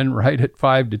to win right at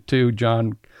 5-2.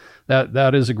 Jon,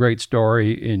 that is a great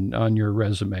story on your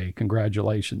resume.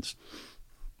 Congratulations.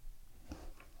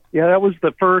 Yeah, that was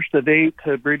the first of 8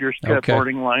 Breeders' Cup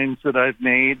boarding lines that I've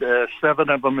made, 7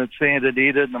 of them at Santa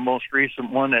Anita and the most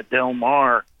recent one at Del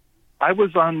Mar. I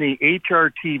was on the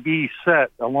HRTV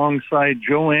set alongside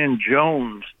Joanne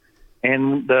Jones,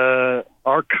 and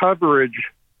our coverage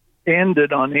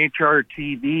ended on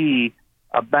HRTV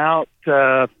about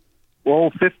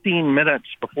 15 minutes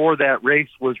before that race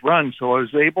was run, so I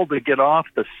was able to get off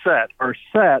the set. Our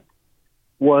set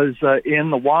was in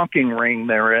the walking ring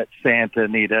there at Santa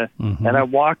Anita, and I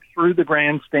walked through the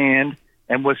grandstand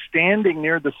and was standing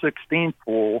near the 16th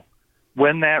hole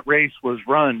when that race was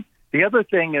run. The other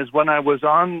thing is, when I was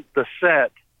on the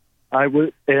set,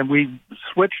 and we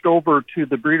switched over to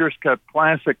the Breeders' Cup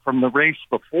Classic from the race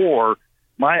before,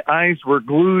 my eyes were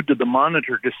glued to the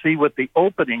monitor to see what the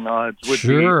opening odds would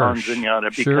be on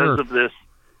Zenyatta because of this,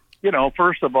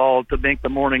 first of all, to make the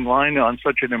morning line on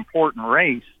such an important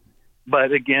race.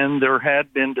 But again, there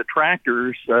had been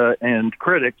detractors and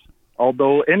critics,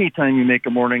 although anytime you make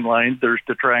a morning line, there's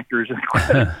detractors and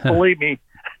critics. Believe me,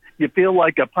 you feel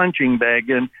like a punching bag,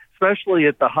 and especially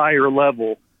at the higher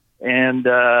level. And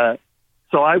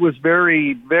so I was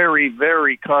very, very,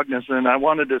 very cognizant. I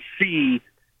wanted to see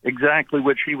exactly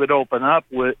what she would open up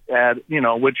with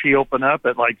would she open up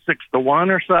at like 6-1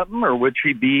 or something, or would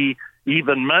she be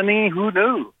even money? Who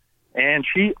knew? And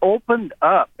she opened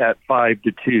up at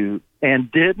 5-2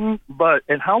 and didn't,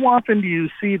 and how often do you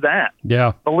see that?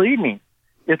 Yeah. Believe me,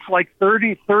 it's like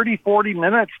 30, 40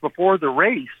 minutes before the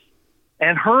race,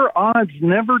 and her odds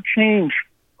never changed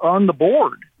on the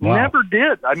board. Wow. Never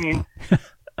did. I mean,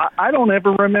 I don't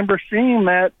ever remember seeing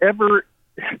that ever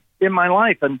in my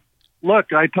life. And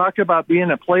look, I talk about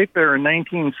being at Playfair in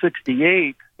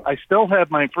 1968. I still have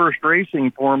my first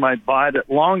racing form I bought at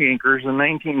Long Acres in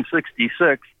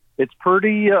 1966. It's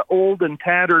pretty old and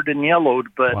tattered and yellowed,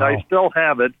 but wow. I still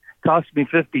have it. Cost me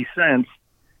 50 cents.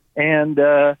 And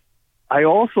I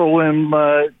also am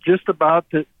just about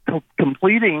to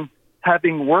completing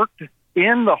having worked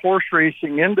in the horse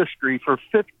racing industry for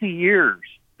 50 years,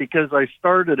 because I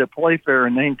started at Playfair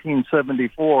in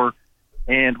 1974,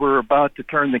 and we're about to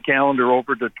turn the calendar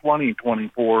over to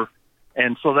 2024.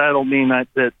 And so that'll mean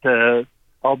that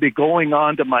I'll be going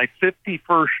on to my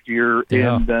 51st year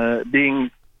in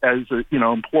being as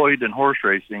employed in horse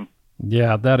racing.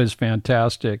 Yeah, that is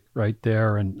fantastic right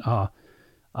there. And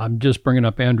I'm just bringing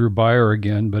up Andrew Beyer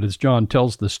again, but as Jon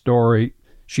tells the story,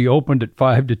 she opened at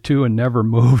 5-2 and never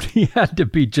moved. He had to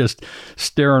be just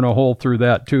staring a hole through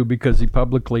that too, because he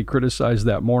publicly criticized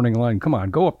that morning line. Come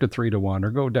on, go up to 3-1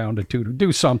 or go down to 2.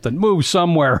 Do something, move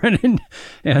somewhere, and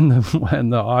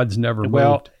the odds never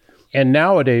moved. And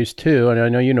nowadays too, and I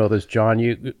know you know this,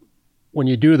 Jon. When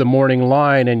you do the morning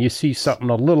line and you see something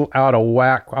a little out of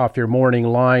whack off your morning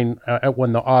line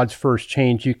when the odds first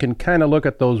change, you can kind of look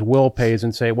at those will pays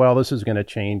and say, well, this is going to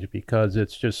change because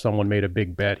it's just someone made a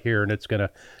big bet here and it's going to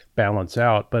balance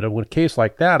out. But in a case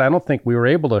like that, I don't think we were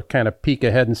able to kind of peek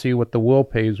ahead and see what the will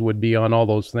pays would be on all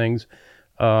those things.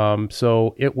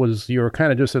 So you were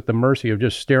kind of just at the mercy of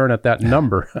just staring at that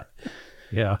number.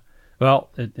 Yeah. Well,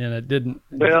 it didn't.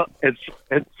 Well,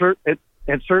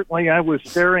 and certainly I was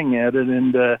staring at it,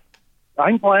 and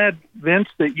I'm glad, Vince,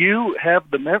 that you have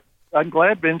I'm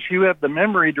glad, Vince, you have the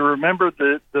memory to remember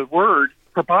the word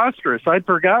preposterous. I'd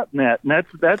forgotten that, and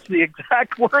that's the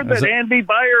exact word that Andy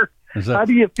Beyer How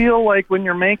do you feel like when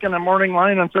you're making a morning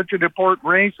line on such an important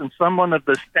race and someone of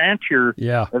the stature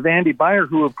of Andy Beyer,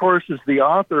 who, of course, is the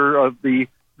author of the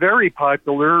very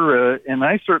popular, and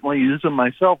I certainly use them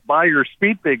myself, Beyer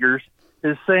Speed Figures,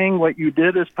 is saying what you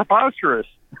did is preposterous.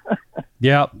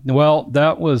 Yeah, well,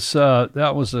 that was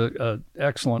a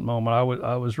excellent moment.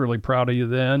 I was really proud of you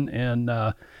then,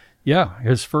 and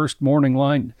his first morning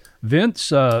line.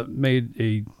 Vince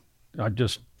made I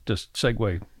just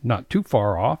segue not too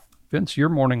far off. Vince, your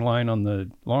morning line on the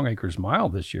Long Acres Mile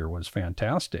this year was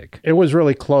fantastic. It was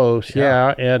really close,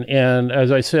 yeah. And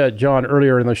as I said, John,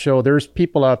 earlier in the show, there's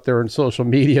people out there in social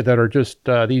media that are just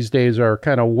these days are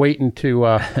kind of waiting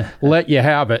to let you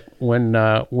have it when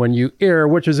you air,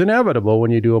 which is inevitable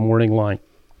when you do a morning line.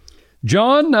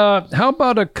 John, how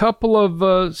about a couple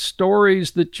of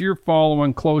stories that you're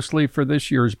following closely for this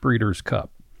year's Breeders'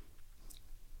 Cup?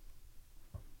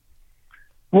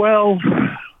 Well,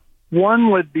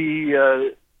 one would be the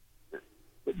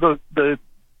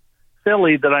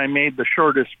filly that I made the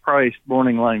shortest priced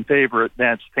morning line favorite.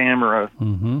 That's Tamara,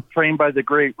 trained by the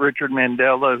great Richard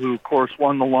Mandela, who, of course,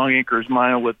 won the Long Acres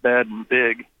Mile with Bad and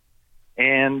Big.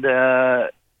 And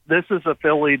this is a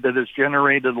filly that has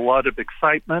generated a lot of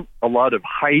excitement, a lot of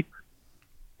hype.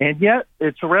 And yet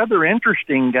it's rather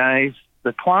interesting, guys.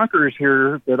 The clockers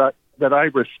here that I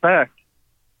respect,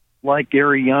 like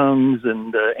Gary Young's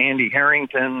and Andy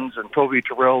Harrington's and Toby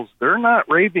Terrell's, they're not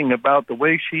raving about the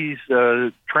way she's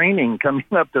training coming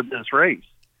up to this race.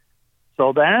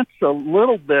 So that's a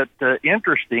little bit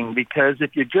interesting, because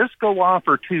if you just go off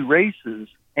her 2 races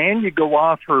and you go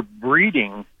off her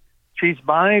breeding, she's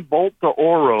by Bolt de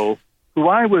Oro, who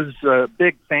I was a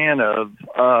big fan of.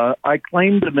 I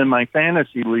claimed him in my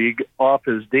fantasy league off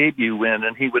his debut win,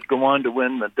 and he would go on to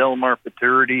win the Del Mar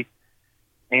Futurity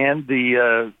and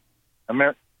the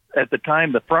at the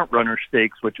time, the Front Runner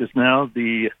Stakes, which is now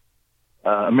the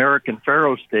American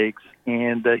Pharoah Stakes,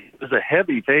 and he was a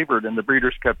heavy favorite in the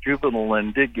Breeders' Cup Juvenile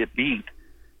and did get beat.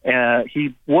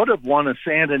 He would have won a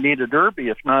Santa Anita Derby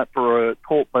if not for a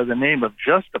colt by the name of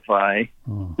Justify,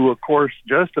 who, of course,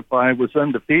 Justify was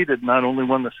undefeated, not only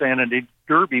won the Santa Anita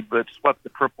Derby, but swept the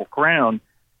Triple Crown,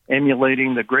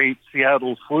 emulating the great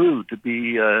Seattle Slew to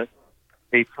be a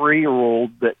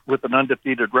 3-year-old that with an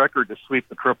undefeated record to sweep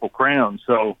the Triple Crown.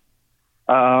 So,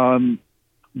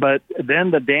 but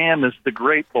then the dam is the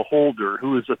Great Beholder,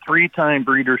 who is a 3-time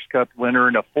Breeders' Cup winner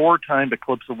and a 4-time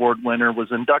Eclipse Award winner, was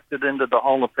inducted into the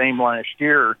Hall of Fame last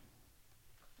year.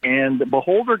 And the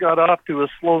Beholder got off to a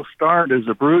slow start as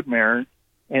a broodmare.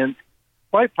 And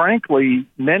quite frankly,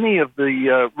 many of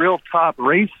the real top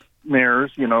race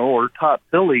mares, or top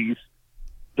fillies,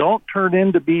 don't turn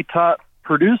in to be top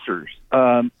producers.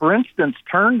 For instance,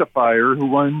 Turn to Fire, who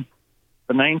won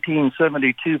the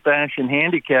 1972 Fashion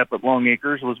Handicap at Long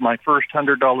Acres, was my first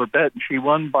 $100 bet, and she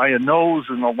won by a nose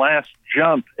in the last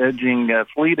jump, edging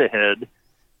Fleet ahead.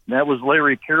 That was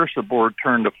Larry Pierce aboard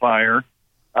Turn to Fire.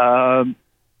 That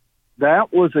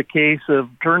was a case of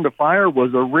Turn to Fire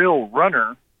was a real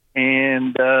runner,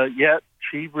 and yet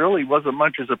she really wasn't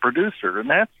much as a producer, and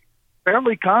that's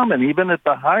fairly common, even at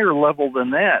the higher level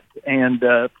than that. And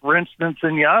for instance,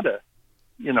 Inyata,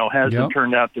 hasn't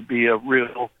turned out to be a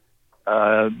real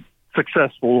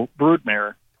successful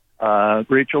broodmare.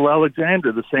 Rachel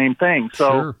Alexander, the same thing.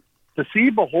 So to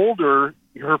see Beholder,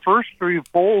 her first 3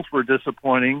 foals were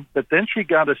disappointing, but then she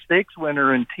got a stakes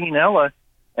winner in Tinella,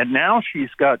 and now she's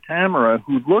got Tamara,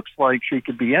 who looks like she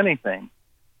could be anything.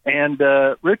 And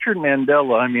Richard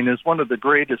Mandela, is one of the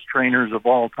greatest trainers of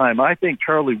all time. I think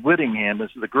Charlie Whittingham is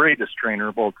the greatest trainer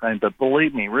of all time, but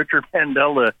believe me, Richard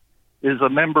Mandela is a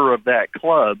member of that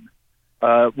club.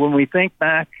 When we think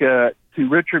back to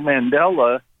Richard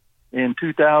Mandela in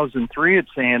 2003 at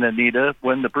Santa Anita,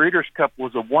 when the Breeders' Cup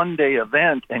was a 1-day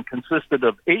event and consisted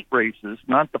of 8 races,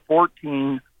 not the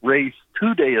 14-race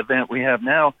 2-day event we have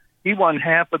now, he won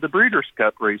half of the Breeders'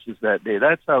 Cup races that day.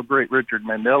 That's how great Richard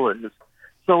Mandela is.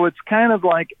 So it's kind of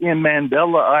like in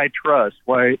Mandela I trust,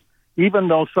 why even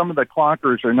though some of the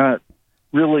clockers are not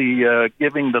really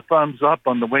giving the thumbs up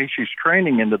on the way she's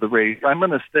training into the race, I'm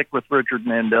going to stick with Richard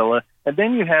Mandela. And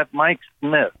then you have Mike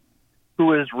Smith,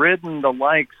 who has ridden the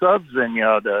likes of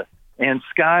Zenyatta and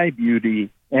Sky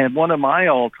Beauty and one of my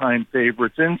all-time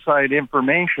favorites, Inside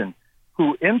Information,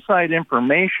 who Inside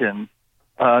Information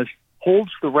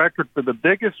holds the record for the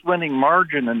biggest winning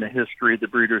margin in the history of the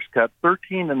Breeders' Cup,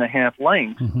 13.5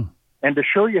 lengths. And to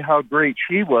show you how great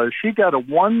she was, she got a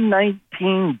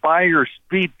 119 Beyer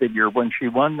speed figure when she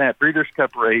won that Breeders'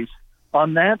 Cup race.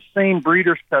 On that same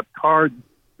Breeders' Cup card,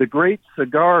 the Great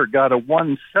Cigar got a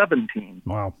 117.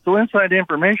 Wow. So Inside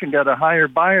Information got a higher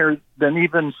Beyer than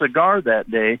even Cigar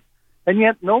that day. And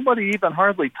yet nobody even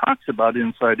hardly talks about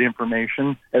inside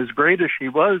information, as great as she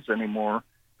was anymore.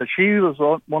 But she was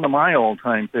one of my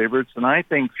all-time favorites, and I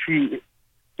think she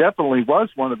definitely was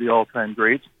one of the all-time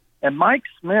greats. And Mike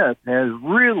Smith has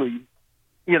really,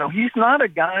 he's not a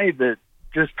guy that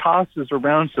just tosses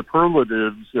around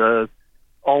superlatives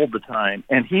all the time.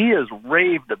 And he has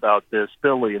raved about this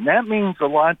filly, and that means a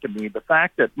lot to me. The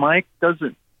fact that Mike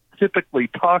doesn't typically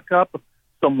talk up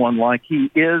someone like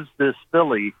he is this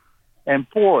filly. And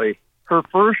boy, her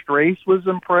first race was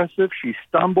impressive. She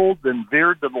stumbled and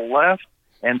veered to the left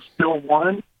and still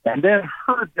won. And then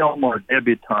her Del Mar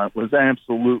debutante was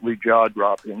absolutely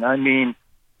jaw-dropping. I mean,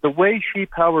 the way she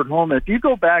powered home, if you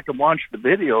go back and watch the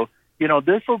video,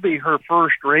 this will be her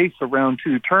first race around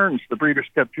 2 turns, the Breeders'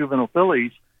 Cup Juvenile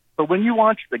Fillies. But when you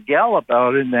watch the gallop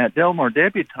out in that Del Mar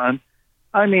debutante,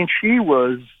 I mean, she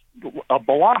was a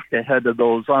block ahead of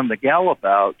those on the gallop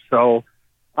out. So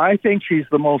I think she's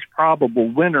the most probable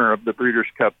winner of the Breeders'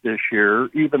 Cup this year,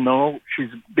 even though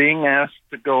she's being asked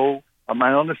to go a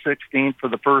mile and a 16th for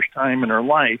the first time in her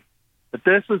life. But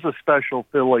this is a special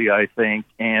filly, I think.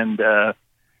 And,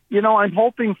 I'm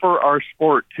hoping for our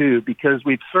sport, too, because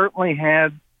we've certainly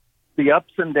had the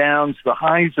ups and downs, the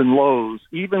highs and lows.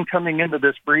 Even coming into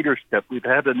this Breeders' Cup, we've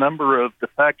had a number of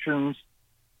defections.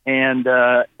 And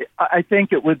I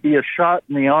think it would be a shot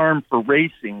in the arm for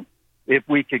racing if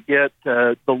we could get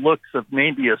the looks of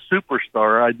maybe a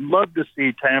superstar. I'd love to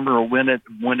see Tamara win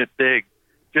it big,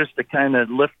 just to kind of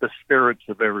lift the spirits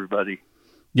of everybody.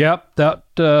 Yep,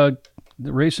 the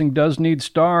racing does need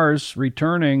stars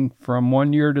returning from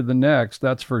one year to the next,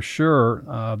 that's for sure.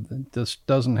 This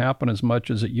doesn't happen as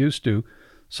much as it used to.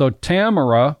 So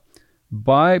Tamara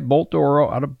by Bolt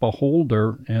Oro out of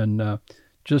Beholder. And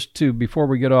before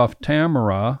we get off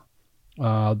Tamara,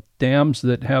 dams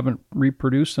that haven't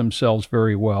reproduced themselves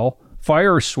very well.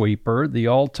 Fire Sweeper, the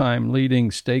all-time leading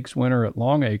stakes winner at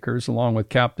Long Acres, along with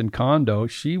Captain Condo.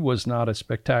 She was not a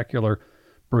spectacular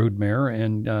broodmare,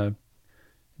 and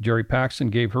Jerry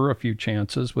Paxton gave her a few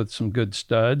chances with some good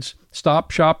studs. Stop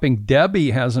Shopping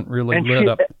Debbie hasn't really lit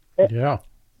up. Yeah.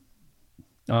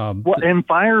 And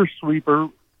Fire Sweeper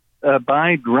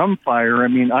by Drumfire, I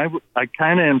mean, I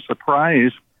kind of am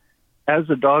surprised as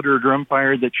a daughter of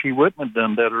Drumfire that she wouldn't have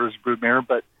done better as broodmare,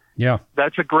 but yeah,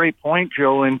 that's a great point,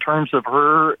 Joe, in terms of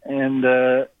her. And,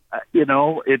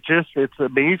 it's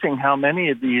amazing how many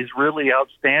of these really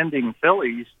outstanding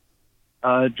fillies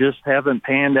just haven't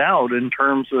panned out in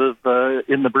terms of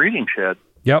in the breeding shed.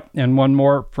 Yep. And one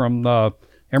more from the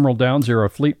Emerald Downs era,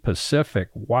 Fleet Pacific.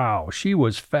 Wow. She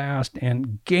was fast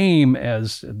and game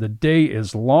as the day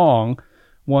is long.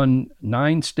 Won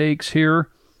 9 stakes here.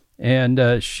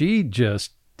 And she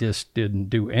just didn't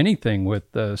do anything with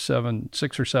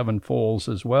 6 or 7 foals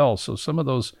as well. So some of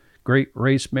those great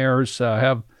race mares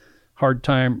have hard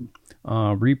time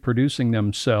reproducing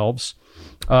themselves.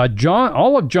 John,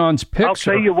 all of John's picks I'll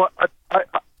tell you what,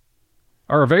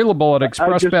 are available at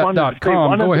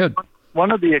expressbet.com. Go ahead.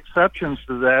 One of the exceptions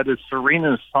to that is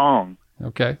Serena's Song.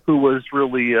 Okay. Who was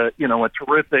really, a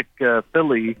terrific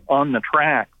filly on the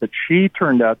track, but she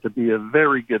turned out to be a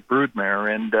very good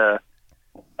broodmare. And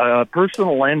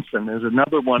Personal Ensign is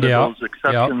another one of those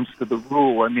exceptions to the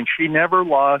rule. I mean, she never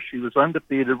lost. She was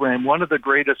undefeated, ran one of the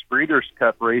greatest Breeders'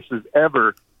 Cup races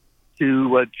ever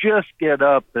to just get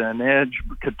up and edge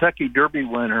Kentucky Derby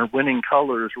winner, winning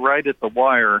colors right at the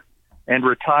wire, and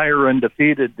retire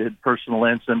undefeated, did Personal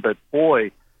Ensign. But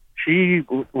boy, she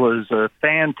was a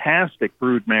fantastic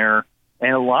broodmare,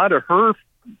 and a lot of her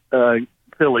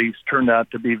fillies turned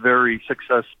out to be very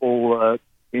successful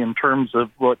in terms of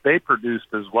what they produced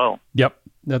as well. Yep,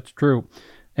 that's true.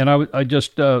 And I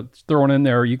just throwing in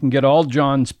there, you can get all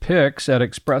John's picks at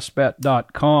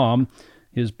expressbet.com,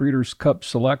 his Breeders' Cup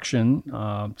selection.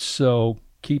 So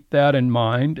keep that in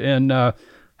mind. And how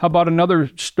about another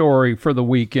story for the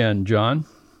weekend, John?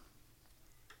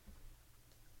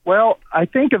 Well, I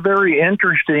think a very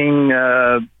interesting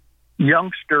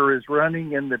youngster is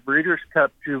running in the Breeders'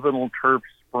 Cup Juvenile Turf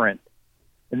Sprint.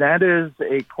 And that is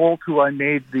a colt who I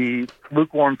made the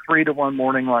lukewarm 3-1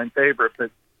 morning line favorite.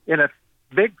 But in a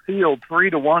big field,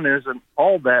 3-1 isn't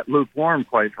all that lukewarm,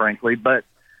 quite frankly. But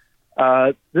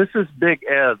this is Big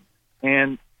Ev.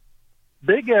 And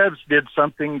Big Ev's did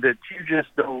something that you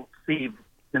just don't see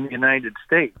in the United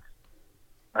States.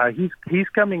 He's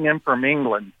coming in from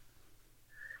England.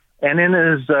 And in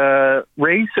his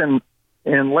race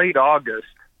in late August,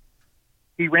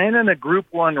 he ran in a Group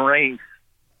 1 race,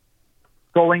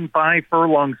 going 5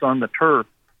 furlongs on the turf.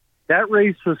 That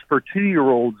race was for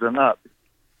 2-year-olds and up.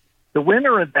 The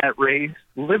winner of that race,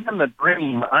 Living the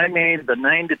Dream, I made the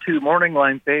 9-2 morning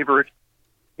line favorite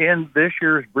in this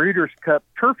year's Breeders' Cup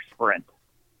Turf Sprint.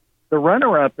 The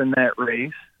runner-up in that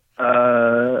race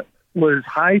was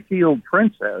Highfield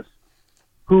Princess,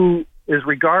 who is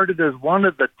regarded as one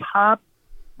of the top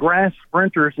grass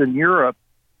sprinters in Europe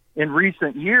in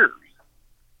recent years.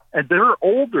 And they're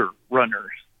older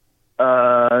runners.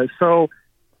 So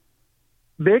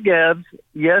Big Evs,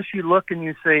 yes, you look and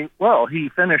you say, well, he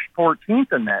finished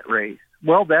 14th in that race.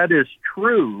 Well, that is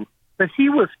true. But he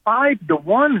was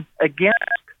 5-1 against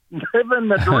Living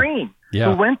the Dream,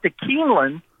 who went to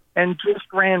Keeneland and just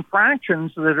ran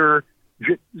fractions that are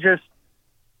just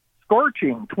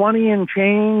scorching, 20 and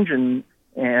change, and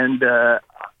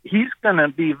he's going to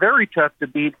be very tough to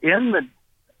beat in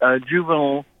the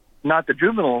juvenile, not the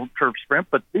juvenile turf sprint,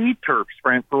 but the turf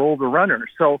sprint for older runners.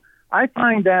 So I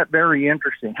find that very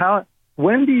interesting.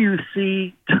 When do you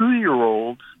see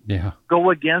 2-year-olds go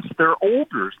against their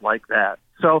olders like that?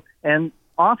 So, and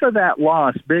off of that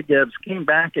loss, Big Evs came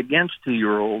back against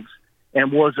 2-year-olds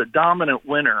and was a dominant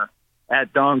winner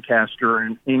at Doncaster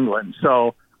in England.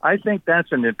 So I think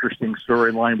that's an interesting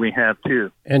storyline we have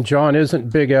too. And John, isn't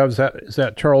Big Evs, is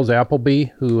that Charles Appleby,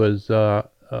 who has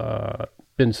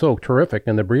been so terrific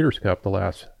in the Breeders' Cup the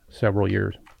last several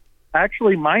years?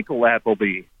 Actually, Michael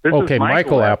Appleby. Okay,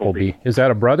 Michael Appleby. Is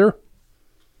that a brother?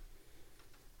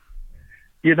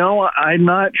 I'm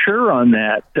not sure on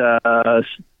that.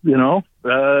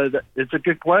 It's a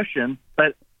good question.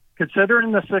 But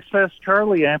considering the success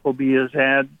Charlie Appleby has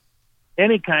had,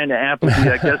 any kind of Appleby,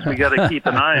 I guess we got to keep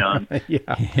an eye on.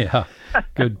 Yeah,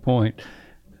 good point.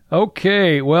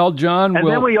 Okay, well, John, and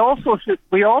then we also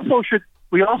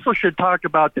should talk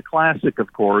about the Classic,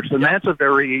 of course, and that's a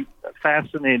very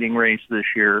fascinating race this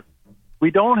year.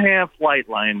 We don't have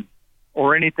Flightline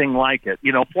or anything like it.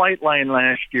 Flightline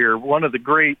last year, one of the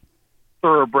great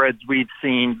thoroughbreds we've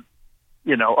seen,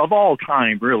 of all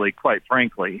time, really, quite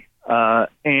frankly,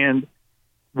 and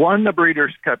won the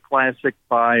Breeders' Cup Classic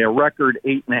by a record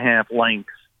 8.5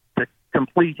 lengths to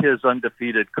complete his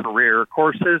undefeated career. Of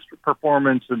course, his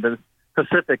performance in the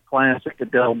Pacific Classic at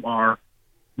Del Mar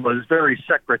was very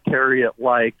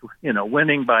Secretariat-like,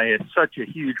 winning by such a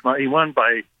huge – he won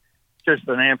by just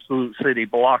an absolute city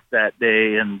block that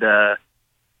day. And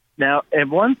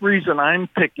and one reason I'm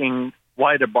picking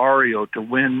White Barrio to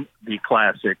win the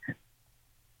Classic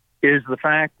is the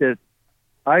fact that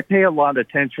I pay a lot of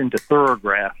attention to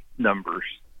thoroughgraph numbers.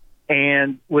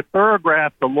 And with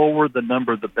thoroughgraph, the lower the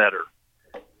number, the better.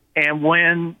 And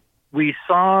when we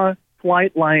saw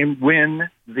Flightline win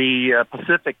the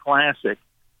Pacific Classic,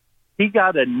 he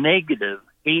got a negative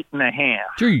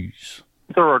 8.5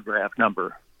 thoroughgraph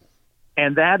number.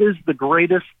 And that is the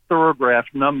greatest thoroughgraph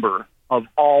number of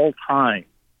all time.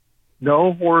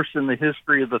 No horse in the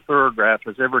history of the thoroughgraph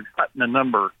has ever gotten a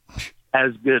number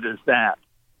as good as that.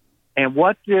 And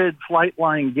what did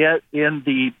Flightline get in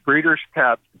the Breeders'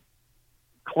 Cup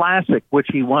Classic, which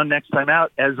he won next time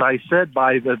out, as I said,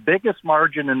 by the biggest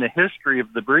margin in the history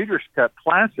of the Breeders' Cup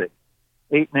Classic,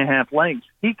 8.5 lengths?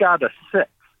 He got a 6.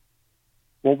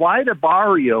 Well, White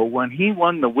Barrio, when he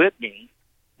won the Whitney,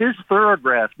 his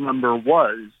thoroughgraph number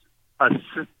was a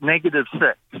negative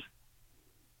 6.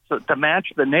 So to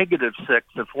match the negative 6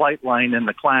 of Flightline in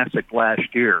the Classic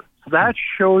last year. So that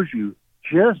shows you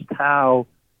just how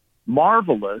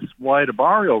marvelous White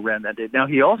Barrio ran that day. Now,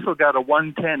 he also got a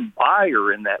 110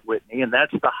 buyer in that Whitney, and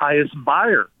that's the highest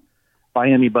buyer by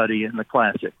anybody in the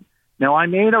Classic. Now, I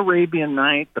made Arabian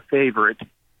Night the favorite,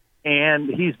 and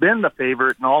he's been the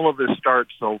favorite in all of his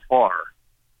starts so far.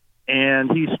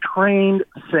 And he's trained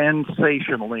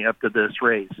sensationally up to this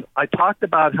race. I talked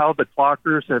about how the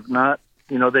clockers have not,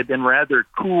 they've been rather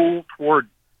cool toward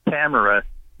Tamara.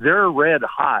 They're red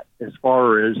hot as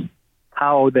far as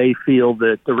how they feel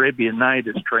that Arabian Night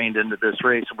is trained into this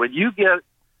race. When you get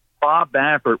Bob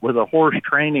Baffert with a horse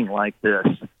training like this,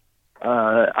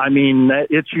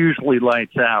 it's usually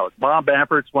lights out. Bob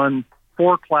Baffert's won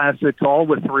 4 classics, all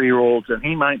with 3-year-olds, and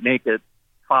he might make it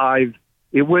 5.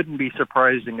 It wouldn't be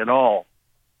surprising at all.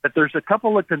 But there's a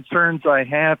couple of concerns I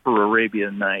have for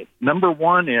Arabian Night. Number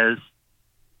one is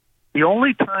the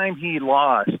only time he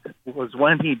lost was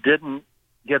when he didn't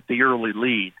get the early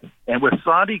lead. And with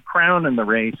Saudi Crown in the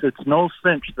race, it's no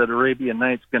cinch that Arabian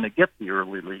Night's going to get the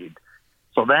early lead.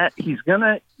 So that he's going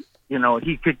to,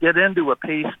 he could get into a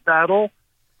pace battle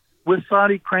with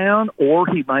Saudi Crown, or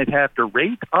he might have to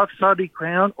rate off Saudi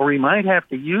Crown, or he might have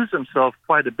to use himself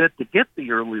quite a bit to get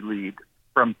the early lead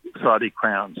from Saudi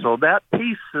Crown. So that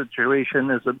pace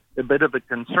situation is a bit of a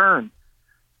concern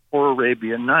for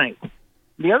Arabian Night.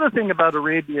 The other thing about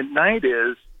Arabian Night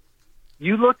is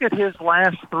you look at his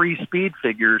last 3 speed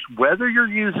figures, whether you're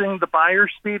using the buyer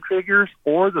speed figures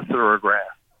or the thoroughgraph,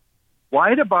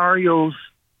 White Barrio's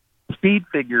speed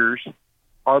figures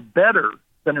are better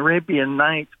than Arabian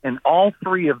Nights in all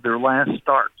three of their last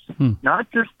starts.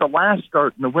 Not just the last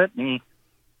start in the Whitney,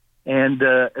 and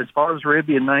as far as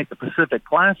Arabian Night, the Pacific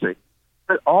Classic,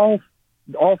 but all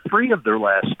three of their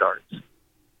last starts.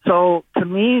 So to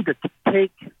me, to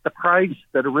take the price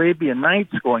that Arabian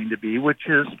Night's going to be, which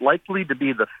is likely to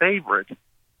be the favorite,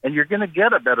 and you're going to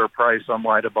get a better price on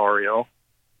White Barrio,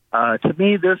 to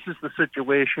me, this is the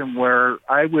situation where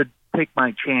I would take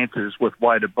my chances with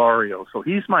White Barrio. So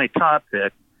he's my top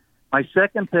pick. My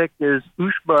second pick is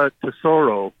Ushba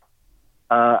Tesoro.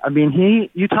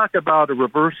 You talk about a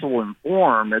reversal in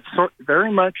form. It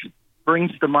very much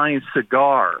brings to mind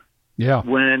Cigar. Yeah.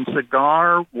 When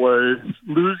Cigar was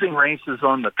losing races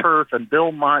on the turf and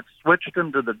Bill Mott switched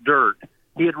him to the dirt.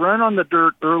 He had run on the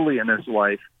dirt early in his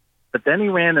life, but then he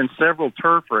ran in several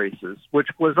turf races, which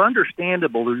was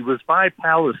understandable. He was by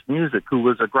Palace Music, who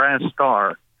was a grass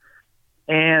star.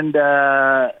 And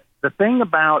the thing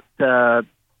about the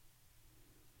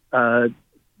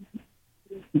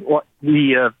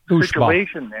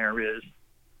situation there is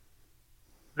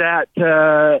that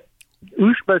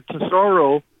Ushba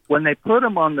Tesoro, when they put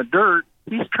him on the dirt,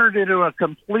 he's turned into a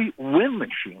complete wind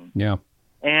machine. Yeah.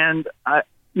 And,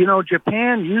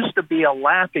 Japan used to be a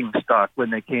laughing stock when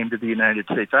they came to the United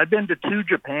States. I've been to 2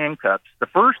 Japan Cups. The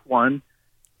first one,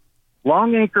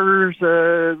 Longacre's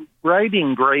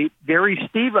riding great, Gary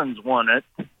Stevens won it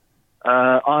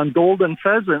on Golden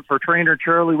Pheasant for trainer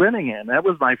Charlie Winningham. That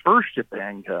was my first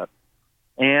Japan Cup.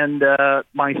 And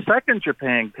my second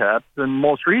Japan Cup, the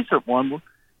most recent one,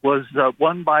 was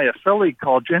won by a filly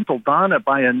called Gentle Donna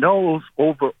by a nose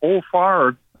over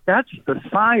Olfar. That's the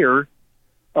sire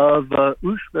of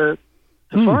Ushba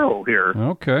Tesoro here.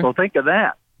 Okay. So think of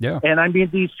that. Yeah. And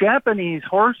these Japanese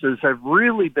horses have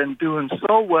really been doing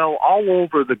so well all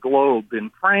over the globe, in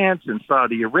France, in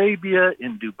Saudi Arabia,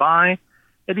 in Dubai,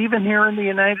 and even here in the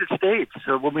United States.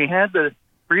 So when we had the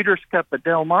Breeders' Cup at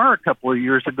Del Mar a couple of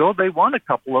years ago, they won a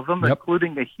couple of them,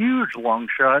 including a huge long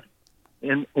shot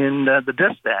in the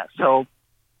Distaff. So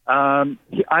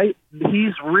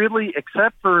he's really,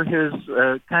 except for his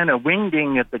kind of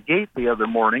wingding at the gate the other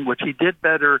morning, which he did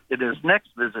better at his next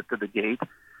visit to the gate,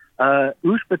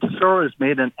 Ushba Tesoro has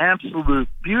made an absolute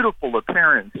beautiful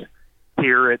appearance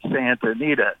here at Santa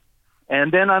Anita.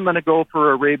 And then I'm going to go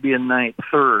for Arabian Night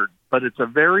third. But it's a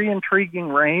very intriguing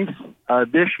race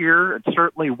this year. It's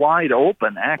certainly wide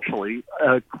open, actually.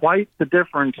 Quite the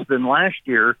difference than last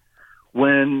year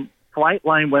when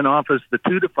Flightline went off as the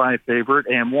 2-5 favorite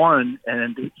and won,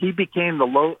 and he became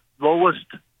the lowest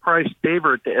priced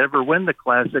favorite to ever win the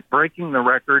Classic, breaking the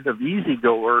record of Easy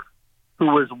Goer, who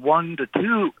was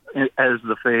 1-2 as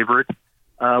the favorite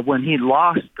when he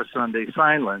lost to Sunday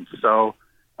Silence. So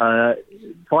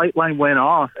Flightline went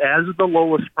off as the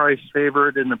lowest priced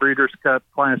favorite in the Breeders' Cup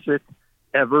Classic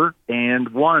ever,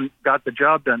 and got the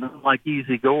job done, unlike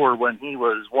Easy Goer when he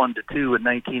was 1-2 in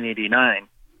 1989.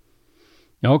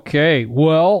 Okay,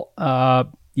 well, the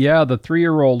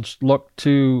 3-year-olds look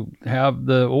to have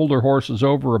the older horses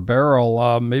over a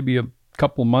barrel maybe a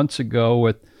couple months ago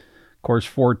with, of course,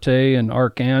 Forte and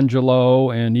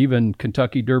Arcangelo and even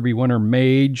Kentucky Derby winner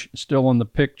Mage still in the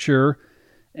picture.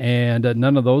 And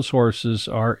none of those horses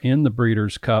are in the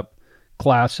Breeders' Cup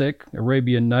Classic.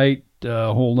 Arabian Night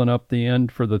holding up the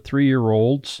end for the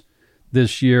 3-year-olds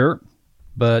this year.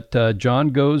 But John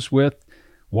goes with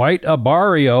White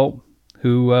Barrio,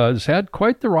 who has had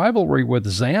quite the rivalry with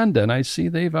Zandon. I see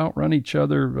they've outrun each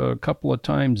other a couple of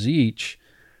times each.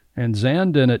 And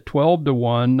Zandon at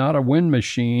 12-1, not a win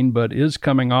machine, but is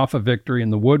coming off a victory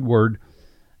in the Woodward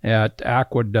at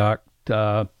Aqueduct.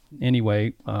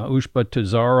 Anyway, Ushba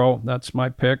Tesoro, that's my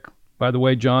pick. By the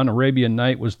way, John, Arabian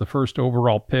Night was the first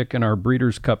overall pick in our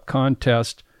Breeders' Cup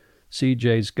contest.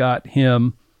 CJ's got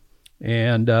him.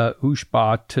 And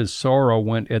Ushba Tesoro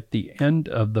went at the end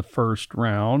of the first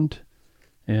round.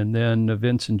 And then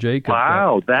Vince and Jacob.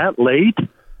 Wow, that late?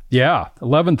 Yeah,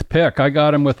 11th pick. I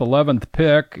got him with 11th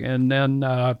pick. And then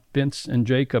Vince and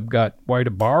Jacob got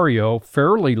White Barrio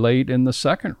fairly late in the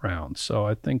second round. So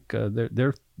I think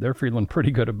they're feeling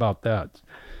pretty good about that.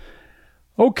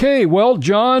 Okay, well,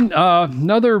 John,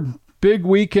 another big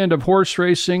weekend of horse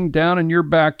racing down in your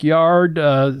backyard.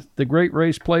 The great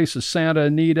race place is Santa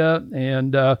Anita.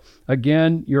 And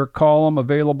again, your column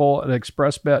available at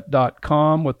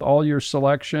expressbet.com with all your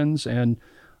selections and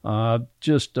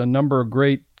just a number of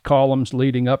great columns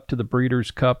leading up to the Breeders'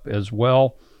 Cup as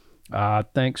well.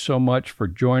 Thanks so much for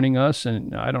joining us.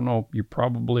 And I don't know, you're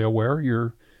probably aware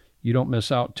you don't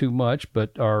miss out too much,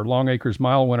 but our Long Acres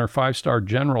Mile winner 5-star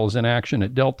General is in action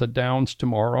at Delta Downs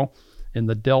tomorrow. in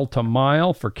the Delta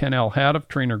Mile for Ken Alhadeff,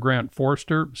 trainer Grant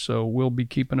Forster. So we'll be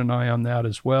keeping an eye on that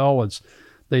as well, as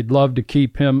they'd love to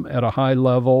keep him at a high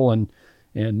level and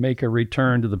make a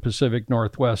return to the Pacific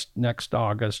Northwest next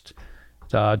August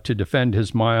to defend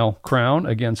his mile crown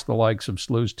against the likes of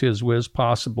Slews Tiz Wiz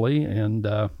possibly, and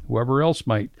whoever else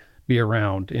might be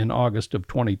around in August of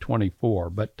 2024.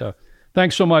 But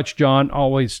thanks so much, Jon.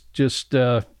 Always just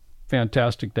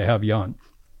fantastic to have you on.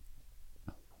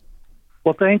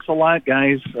 Well, thanks a lot,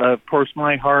 guys. Of course,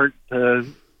 my heart will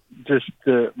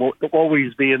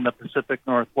always be in the Pacific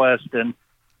Northwest, and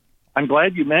I'm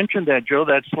glad you mentioned that, Joe.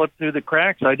 That slipped through the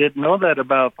cracks. I didn't know that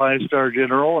about 5-Star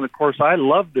General, and of course, I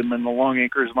loved him in the Long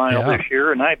Acres Mile this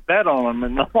year, and I bet on him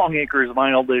in the Long Acres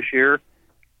Mile this year,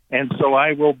 and so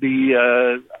I will be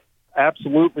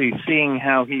absolutely seeing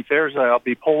how he fares. I'll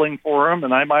be pulling for him,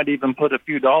 and I might even put a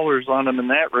few dollars on him in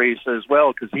that race as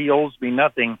well, because he owes me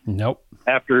nothing. Nope.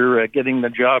 After getting the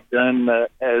job done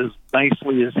as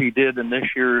nicely as he did in this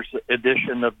year's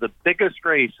edition of the biggest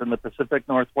race in the Pacific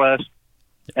Northwest.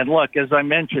 And look, as I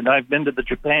mentioned, I've been to the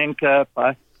Japan Cup.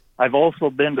 I've also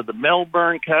been to the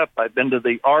Melbourne Cup. I've been to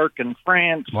the Arc in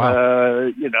France. Wow.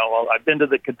 I've been to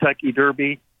the Kentucky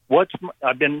Derby.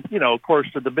 I've been, of course,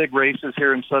 to the big races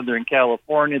here in Southern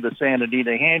California, the Santa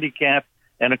Anita Handicap,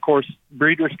 and, of course,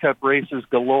 Breeders' Cup races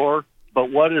galore.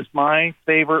 But what is my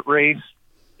favorite race?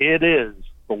 It is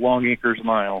the Long Acres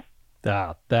Mile.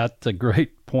 That's a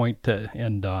great point to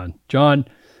end on. Jon,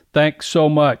 thanks so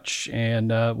much, and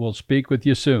we'll speak with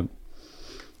you soon.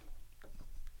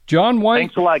 Jon White.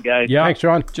 Thanks a lot, guys. Yeah, thanks,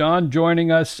 Jon. Jon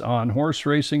joining us on Horse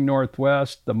Racing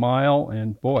Northwest, the mile,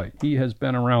 and boy, he has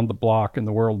been around the block in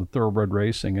the world of thoroughbred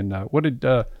racing. And what did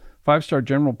 5-Star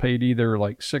General paid either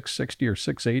like $660 or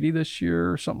 $680 this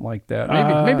year or something like that?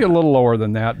 Maybe a little lower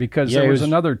than that, because there was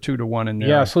another 2-to-1 in there.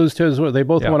 Yeah, Slews Tiz, they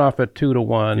both went off at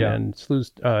 2-to-1, Yeah. and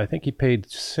Slews, I think he paid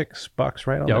 $6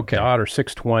 right on the okay. dot, or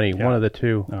 $620, one of the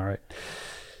two. All right.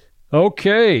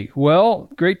 Okay, well,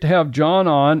 great to have Jon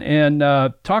on. And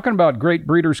talking about great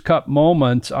Breeders' Cup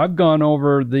moments, I've gone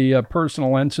over the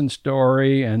personal ensign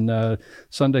story and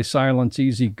Sunday Silence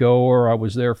Easy Goer. I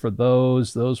was there for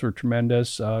those. Those were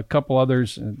tremendous. A couple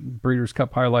others, Breeders'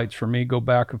 Cup highlights for me, go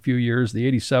back a few years. The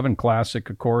 87 Classic,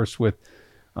 of course, with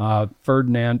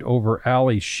Ferdinand over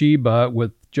Ali Sheba,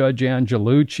 with Judge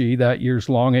Angelucci, that year's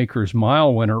Long Acres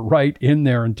Mile winner, right in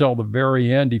there until the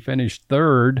very end. He finished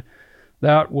third.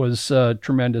 That was a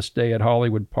tremendous day at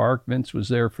Hollywood Park. Vince was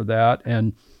there for that.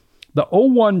 And the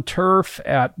 01 Turf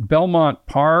at Belmont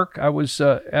Park, I was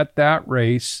at that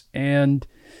race, and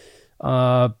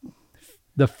the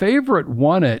favorite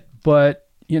won it. But,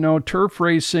 turf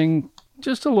racing,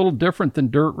 just a little different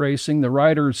than dirt racing. The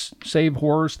riders save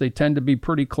horse. They tend to be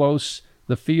pretty close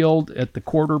the field at the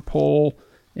quarter pole,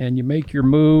 and you make your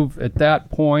move at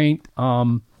that point.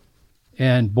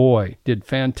 And boy, did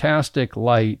Fantastic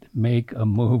Light make a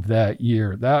move that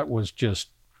year. That was just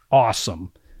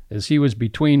awesome. As he was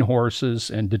between horses,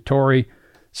 and Dettori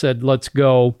said, "Let's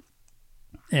go."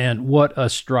 And what a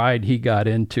stride he got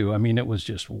into. I mean, it was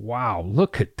just, wow,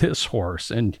 look at this horse.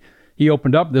 And he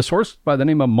opened up. This horse by the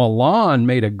name of Milan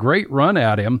made a great run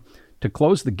at him to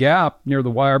close the gap near the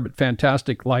wire, but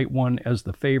Fantastic Light won as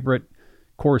the favorite.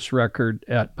 Course record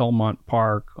at Belmont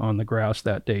Park on the grass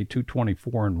that day,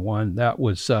 224-1. That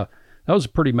was a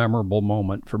pretty memorable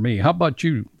moment for me. How about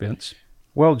you, Vince?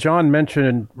 Well, Jon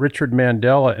mentioned Richard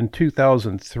Mandela in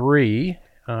 2003,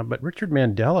 but Richard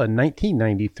Mandela in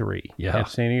 1993. Yeah.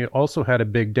 And he also had a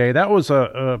big day. That was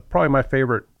probably my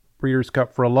favorite Breeders'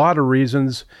 Cup for a lot of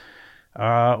reasons.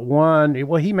 One,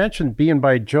 he mentioned being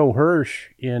by Joe Hirsch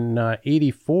in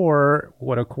 84.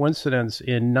 What a coincidence.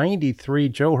 In 93,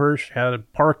 Joe Hirsch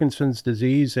had Parkinson's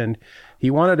disease, and he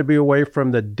wanted to be away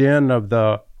from the din of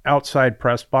the outside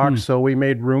press box, so we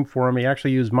made room for him. He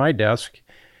actually used my desk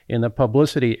in the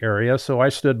publicity area, so I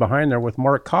stood behind there with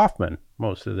Mark Kaufman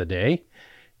most of the day,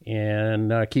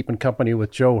 and keeping company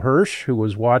with Joe Hirsch, who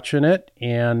was watching it.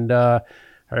 And I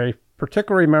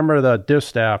particularly remember the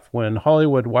distaff when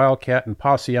Hollywood Wildcat and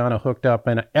Passiana hooked up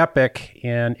in an epic,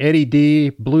 and Eddie D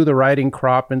blew the riding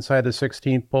crop inside the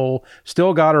 16th pole,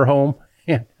 still got her home,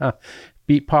 and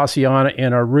beat Passiana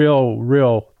in a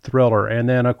real thriller. And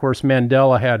then, of course,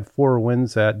 Mandela had 4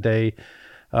 wins that day,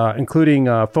 including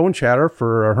phone chatter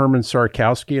for Herman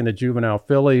Sarkowski and the Juvenile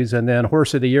Fillies, and then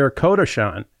Horse of the Year,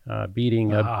 Kodashan,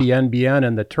 beating BNBN,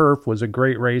 and the Turf was a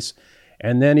great race.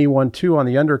 And then he won 2 on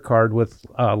the undercard with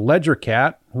Ledger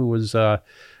Cat, who was a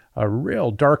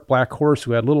real dark black horse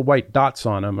who had little white dots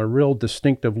on him, a real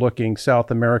distinctive-looking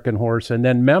South American horse. And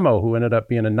then Memo, who ended up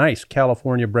being a nice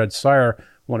California-bred sire,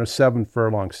 won a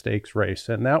 7-furlong stakes race.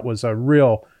 And that was a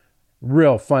real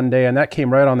real fun day, and that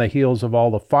came right on the heels of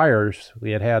all the fires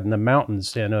we had in the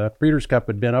mountains. And Breeders' Cup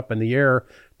had been up in the air,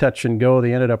 touch and go.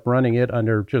 They ended up running it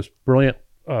under just brilliant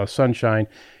sunshine,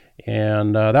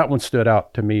 and that one stood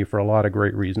out to me for a lot of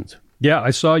great reasons. Yeah,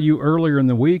 I saw you earlier in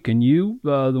the week, and you,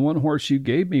 the one horse you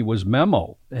gave me was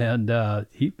Memo, and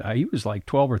he was like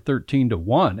 12 or 13 to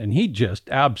 1, and he just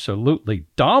absolutely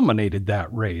dominated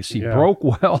that race. He broke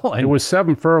well. And it was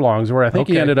 7 furlongs, where I think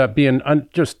he ended up being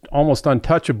just almost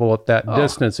untouchable at that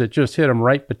distance. It just hit him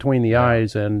right between the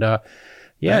eyes, and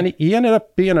and he ended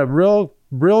up being a real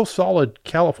solid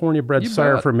California-bred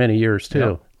sire for many years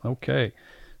too. Yeah. Okay.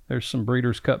 There's some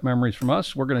Breeders' Cup memories from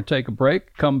us. We're going to take a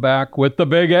break, come back with the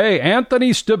Big A,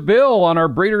 Anthony Stabile, on our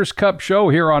Breeders' Cup show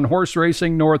here on Horse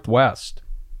Racing Northwest.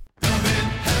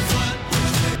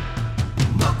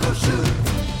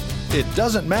 It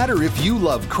doesn't matter if you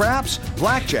love craps,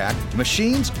 blackjack,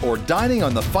 machines, or dining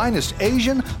on the finest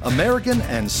Asian, American,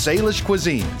 and Salish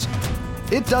cuisines.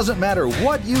 It doesn't matter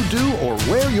what you do or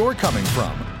where you're coming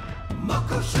from.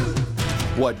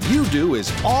 What you do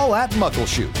is all at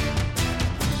Muckleshoot.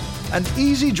 An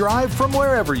easy drive from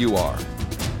wherever you are.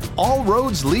 All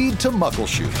roads lead to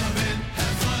Muckleshoot.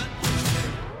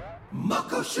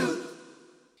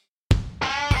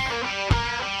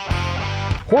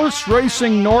 Horse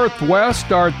Racing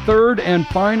Northwest, our third and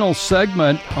final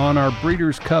segment on our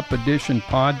Breeders' Cup edition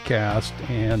podcast,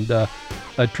 and a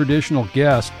traditional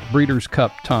guest, Breeders'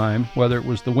 Cup time, whether it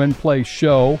was the Win Play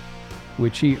Show,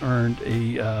 which he earned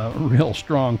a real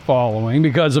strong following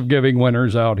because of giving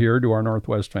winners out here to our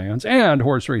Northwest fans, and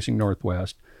Horse Racing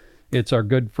Northwest. It's our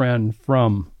good friend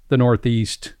from the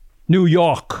Northeast, New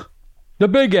York, the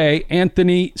Big A,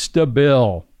 Anthony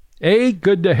Stabile.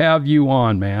 Good to have you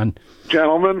on, man.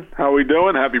 Gentlemen, how we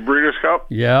doing? Happy Breeders' Cup.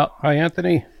 Yeah. Hi,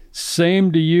 Anthony.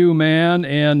 Same to you, man.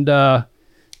 And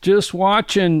just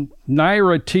watching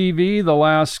NYRA TV the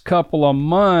last couple of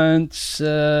months,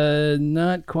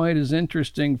 not quite as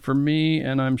interesting for me,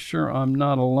 and I'm sure I'm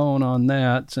not alone on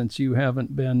that, since you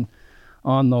haven't been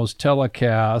on those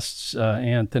telecasts,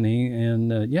 Anthony.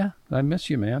 And I miss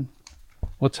you, man.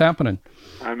 What's happening?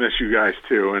 I miss you guys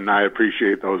too, and I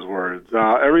appreciate those words.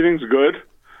 Everything's good.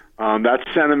 That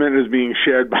sentiment is being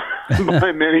shared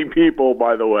by many people,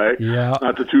 by the way. Yeah.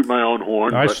 Not to toot my own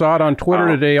horn. I saw it on Twitter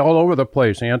today all over the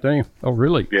place, Anthony. Oh,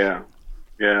 really? Yeah.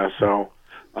 Yeah, so,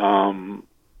 Well,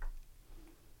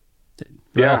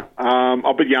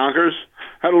 up at Yonkers,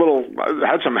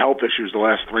 had some health issues the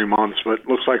last 3 months, but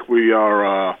looks like we're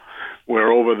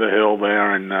over the hill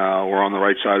there, and we're on the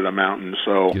right side of the mountain.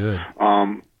 So, good.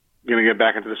 Going to get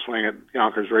back into the swing at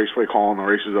Yonkers Raceway, calling the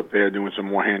races up there, doing some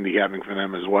more handicapping for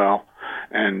them as well.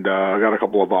 And I got a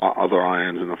couple of other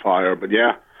irons in the fire. But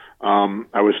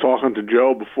I was talking to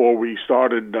Joe before we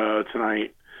started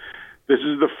tonight. This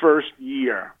is the first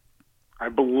year, I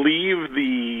believe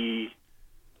the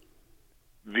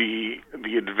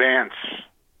advance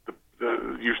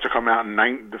used to come out in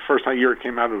the first year it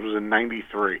came out, it was in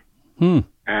 '93.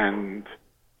 And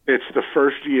it's the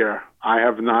first year I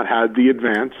have not had the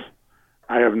advance.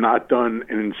 I have not done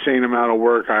an insane amount of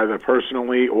work, either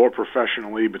personally or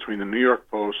professionally, between the New York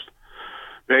Post,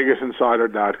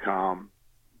 VegasInsider.com,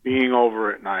 being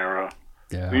over at NYRA,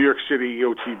 New York City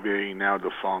OTB, now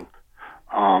defunct.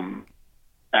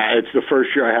 It's the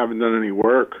first year I haven't done any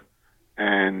work,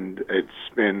 and it's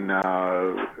been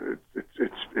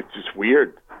it's just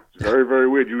weird. It's very, very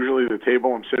weird. Usually the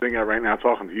table I'm sitting at right now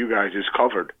talking to you guys is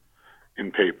covered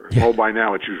in paper. Well, by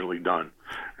now it's usually done,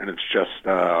 and it's just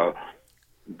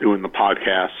doing the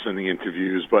podcasts and the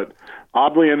interviews. But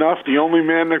oddly enough, the only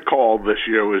man that called this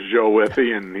year was Joe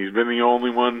Whitty, and he's been the only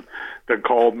one that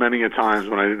called many a times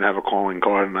when I didn't have a calling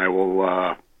card, and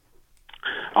I'll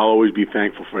always be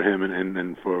thankful for him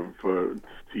and for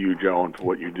to you, Joe, and for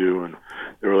what you do and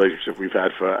the relationship we've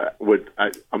had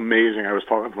amazing. I was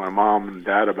talking to my mom and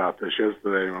dad about this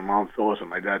yesterday. My mom Phyllis and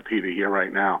my dad Peter here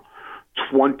right now.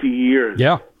 20 years.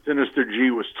 Yeah. Sinister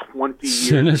G was 20 years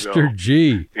Sinister ago.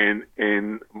 G.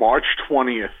 In March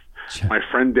 20th, my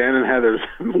friend Dan and Heather's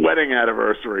wedding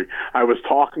anniversary, I was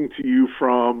talking to you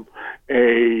from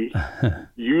a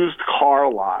used car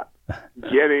lot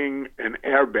getting an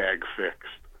airbag fixed.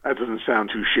 That doesn't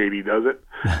sound too shady, does it?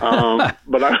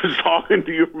 But I was talking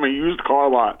to you from a used car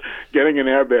lot getting an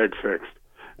airbag fixed.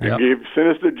 And gave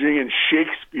Sinister G and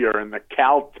Shakespeare and the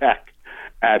Caltech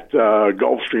at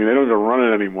Gulfstream. They don't even run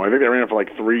it anymore. I think they ran it for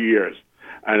like 3 years.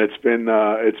 And it's been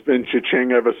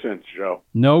cha-ching ever since, Joe.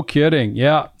 No kidding.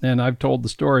 Yeah. And I've told the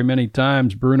story many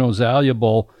times. Bruno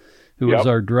Zaluble, who was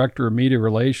our director of media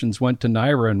relations, went to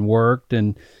NYRA and worked,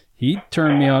 and he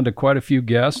turned me on to quite a few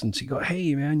guests, and he go,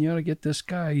 "Hey man, you ought to get this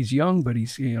guy. He's young, but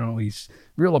he's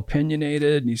real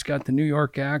opinionated, and he's got the New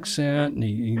York accent, and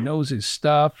he knows his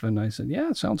stuff." And I said,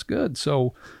 "Yeah, sounds good."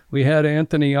 So we had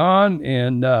Anthony on,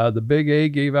 and the Big A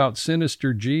gave out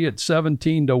Sinister G at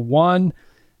 17-1,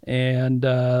 and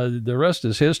the rest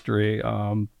is history.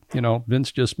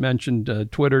 Vince just mentioned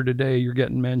Twitter today. You're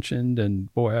getting mentioned,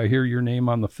 and boy, I hear your name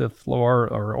on the fifth floor,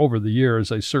 or over the years,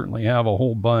 I certainly have a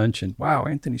whole bunch. And wow,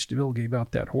 Anthony Stabile gave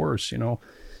out that horse.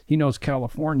 He knows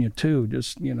California too,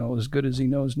 just as good as he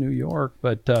knows New York.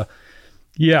 But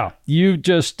yeah, you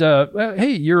just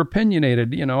hey, you're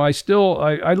opinionated.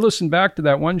 I listened back to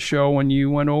that one show when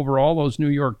you went over all those New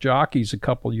York jockeys a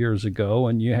couple years ago,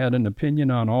 and you had an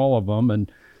opinion on all of them. And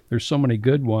there's so many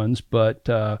good ones, but.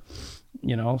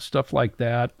 Stuff like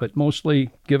that, but mostly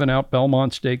giving out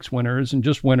Belmont Stakes winners and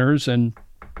just winners, and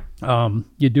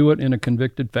you do it in a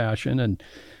convicted fashion, and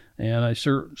I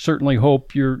certainly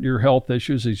hope your health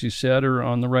issues, as you said, are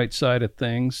on the right side of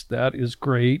things. That is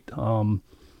great, and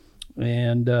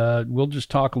we'll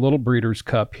just talk a little Breeders'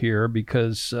 Cup here,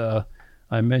 because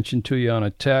I mentioned to you on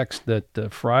a text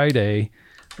that Friday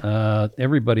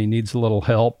everybody needs a little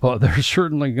help. There's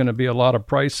certainly going to be a lot of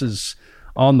prices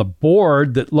on the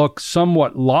board that look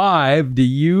somewhat live. Have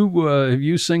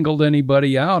you singled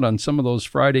anybody out on some of those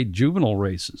Friday juvenile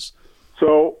races?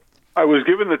 So I was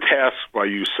given the task by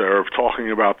you, sir, of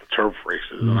talking about the turf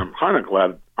races, and I'm kind of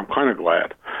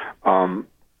glad.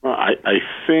 I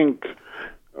think,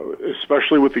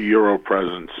 especially with the Euro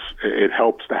presence, it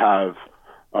helps to have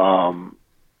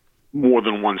more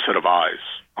than one set of eyes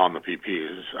on the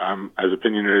PPs. As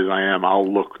opinionated as I am, I'll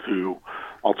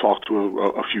talk to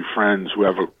a few friends who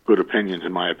have good opinions,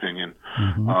 in my opinion,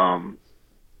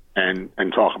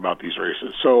 and talk about these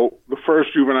races. So the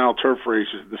first juvenile turf race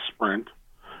is the Sprint.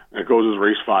 It goes as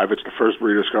race 5. It's the first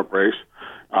Breeders' Cup race.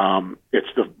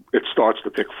 It starts to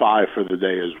pick 5 for the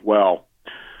day as well.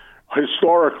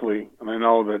 Historically, and I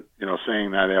know that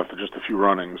saying that after just a few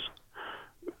runnings,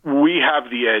 we have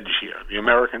the edge here. The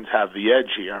Americans have the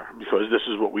edge here because this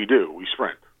is what we do. We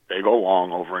sprint. They go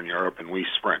long over in Europe, and we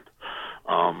sprint.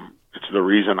 It's the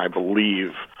reason I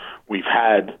believe we've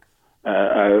had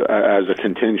as a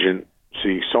contingent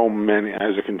so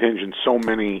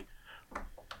many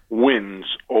wins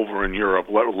over in Europe,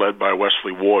 led by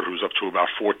Wesley Ward, who's up to about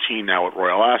 14 now at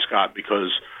Royal Ascot,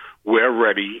 because we're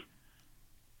ready.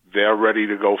 They're ready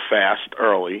to go fast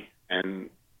early, and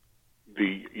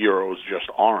the Euros just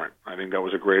aren't. I think that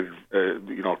was a great,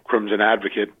 Crimson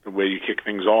Advocate, the way you kick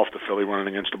things off, the filly running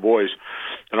against the boys.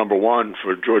 The number 1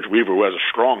 for George Weaver, who has a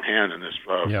strong hand in this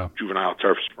juvenile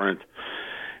turf sprint.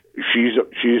 She's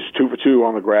 2 for 2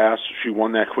 on the grass. She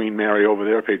won that Queen Mary over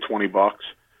there, paid $20.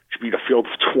 She beat a field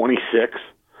of 26.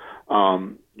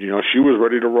 She was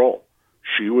ready to roll.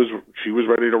 She was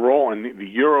ready to roll, and the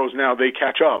Euros now, they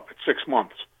catch up. It's 6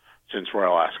 months since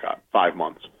Royal Ascot, 5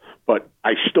 months. But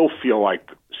I still feel like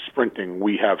sprinting,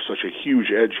 we have such a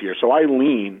huge edge here. So I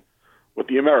lean with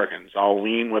the Americans. I'll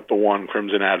lean with the 1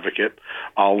 Crimson Advocate.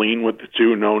 I'll lean with the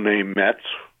 2 no-name Mets,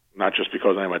 not just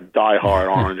because I'm a diehard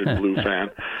orange and blue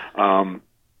fan.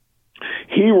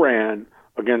 He ran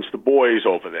against the boys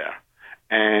over there,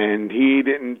 and he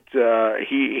didn't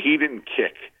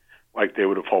kick like they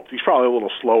would have hoped. He's probably a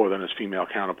little slower than his female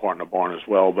counterpart in the barn as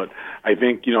well. But I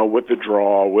think, with the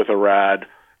draw, with Arad,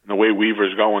 and the way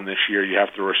Weaver's going this year, you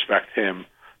have to respect him.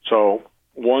 So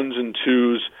 1s and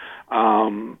 2s.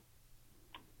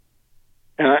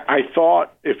 And I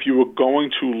thought if you were going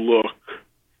to look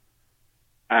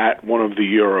at one of the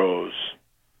Euros,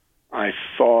 I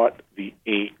thought the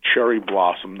 8 Cherry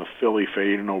Blossom, the filly for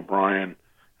Aidan O'Brien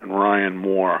and Ryan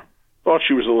Moore, thought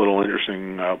she was a little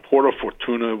interesting. Porta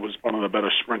Fortuna was one of the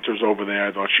better sprinters over there.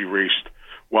 I thought she raced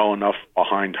well enough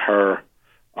behind her.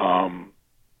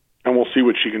 And we'll see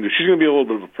what she can do. She's going to be a little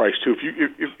bit of a price, too.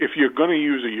 If you're going to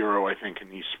use a Euro, I think, in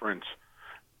these sprints,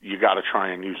 you got to try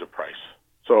and use a price.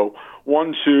 So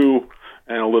 1, 2,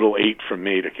 and a little 8 from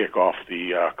me to kick off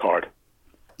the card.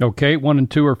 Okay, 1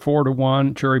 and 2 are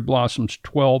 4-1. Cherry Blossom's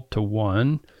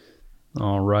 12-1.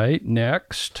 All right,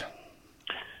 next.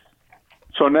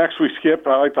 So next we skip.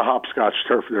 I like the hopscotch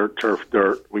turf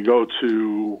dirt. We go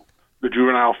to the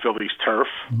juvenile fillies turf.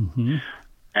 Mm-hmm.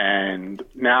 And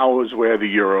now is where the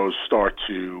Euros start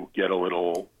to get a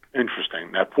little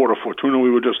interesting. That Porta Fortuna we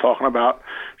were just talking about,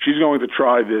 she's going to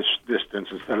try this distance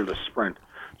instead of the sprint.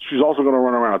 She's also going to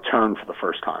run around a turn for the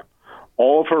first time.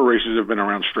 All of her races have been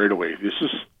around straightaways.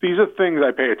 These are things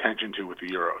I pay attention to with the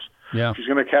Euros. Yeah. She's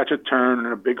going to catch a turn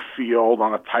in a big field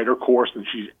on a tighter course than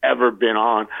she's ever been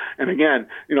on. And again,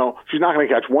 she's not going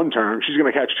to catch 1 turn. She's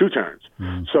going to catch 2 turns.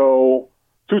 Mm-hmm. So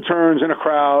 2 turns in a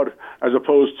crowd, as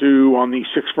opposed to on the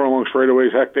 6 furlong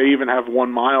straightaways. Heck, they even have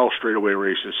 1 mile straightaway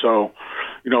races. So,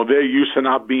 they're used to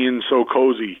not being so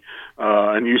cozy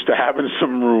and used to having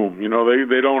some room.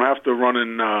 They don't have to run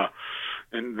in.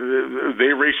 And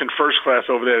they race in first class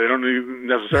over there. They don't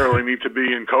necessarily need to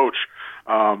be in coach.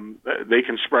 They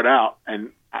can spread out,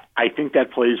 and I think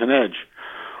that plays an edge.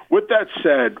 With that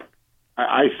said,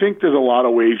 I think there's a lot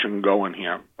of wagering going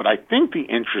here, but I think the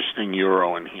interesting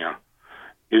Euro in here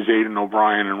is Aidan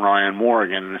O'Brien and Ryan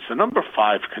Morgan, and it's the number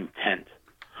 5 Content.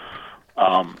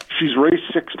 She's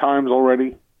raced 6 times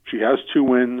already. She has 2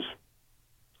 wins.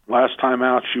 Last time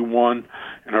out, she won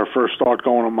in her first start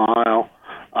going a mile.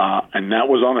 And that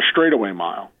was on a straightaway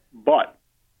mile. But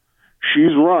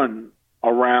she's run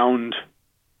around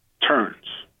turns.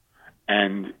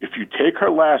 And if you take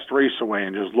her last race away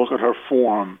and just look at her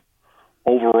form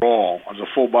overall as a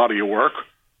full body of work,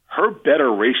 her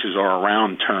better races are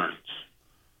around turns.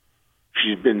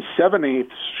 She's been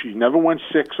 7/8. She never went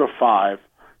 6 or 5.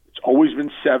 It's always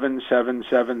been 7, 7,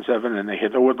 7, 7, and they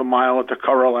hit her with a mile at the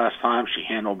Curragh last time. She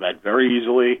handled that very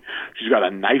easily. She's got a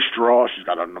nice draw. She's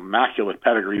got an immaculate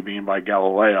pedigree being by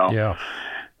Galileo. Yeah.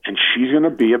 And she's going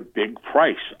to be a big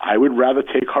price. I would rather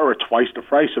take her at twice the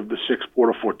price of the 6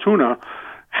 Porta Fortuna,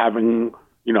 having,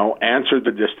 answered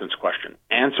the distance question,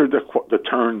 answered the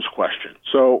turns question.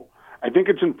 So I think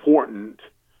it's important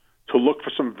to look for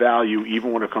some value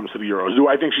even when it comes to the Euros. Do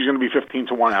I think she's going to be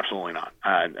 15-1? Absolutely not.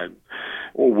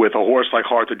 With a horse like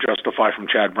Hard to Justify from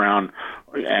Chad Brown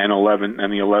and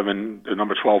the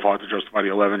number 12 Hard to Justify,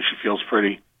 the 11, she feels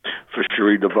pretty. For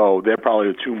Cherie DeVoe, they're probably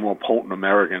the 2 more potent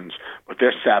Americans, but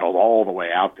they're saddled all the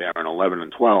way out there in 11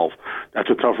 and 12.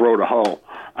 That's a tough row to hoe.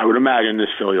 I would imagine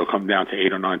this filly will come down to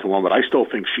 8 or 9-1, but I still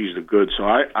think she's the good. So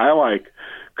I like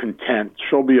Content.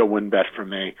 She'll be a win bet for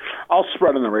me. I'll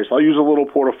spread in the race. I'll use a little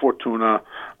Porta Fortuna.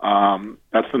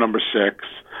 That's the number 6.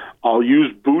 I'll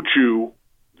use Buchu,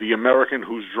 the American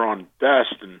who's drawn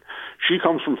best, and she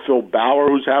comes from Phil Bauer,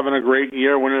 who's having a great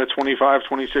year, winning at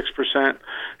 25-26%.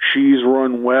 She's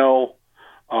run well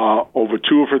over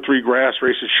 2 of her 3 grass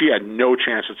races. She had no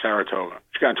chance at Saratoga.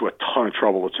 She got into a ton of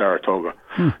trouble at Saratoga.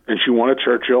 And she won at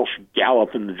Churchill. She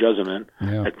galloped in the Jessamine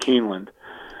at Keeneland.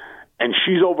 And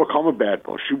she's overcome a bad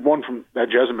post. She won from that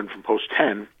Jessamine from post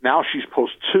 10. Now she's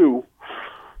post 2.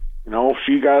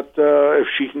 If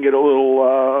she can get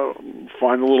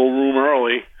find a little room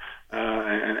early,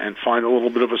 and find a little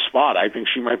bit of a spot, I think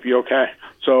she might be okay.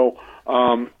 So,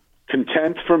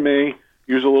 Content for me.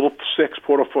 Use a little 6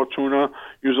 Porta Fortuna.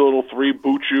 Use a little 3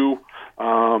 Buchu,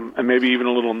 and maybe even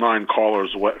a little 9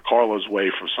 Carla's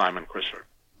Way for Simon Christopher.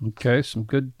 Okay, some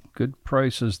good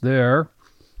prices there.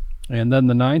 And then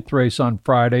the 9th race on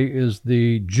Friday is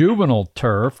the Juvenile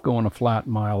Turf, going a flat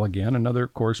mile again. Another,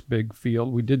 of course, big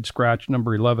field. We did scratch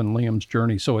number 11, Liam's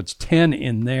Journey, so it's 10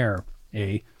 in there,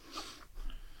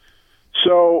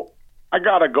 So I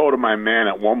got to go to my man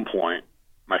at one point,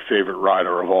 my favorite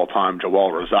rider of all time,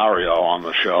 Joel Rosario, on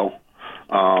the show.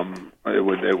 It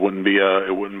wouldn't be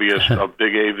a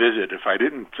big A visit if I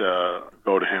didn't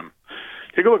go to him.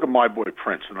 Take a look at My Boy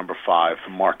Prince, the number 5,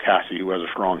 from Mark Cassie, who has a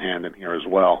strong hand in here as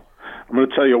well. I'm going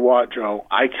to tell you what, Joe.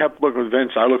 I kept looking at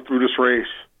Vince. I looked through this race.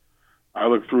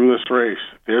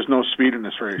 There's no speed in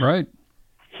this race. Right.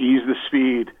 He's the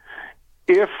speed.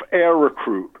 If Air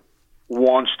Recruit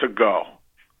wants to go,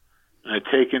 and they're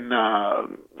taking a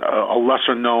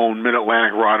lesser-known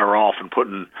Mid-Atlantic rider off and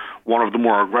putting one of the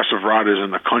more aggressive riders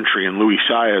in the country, and Louis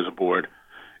Saez aboard,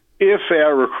 if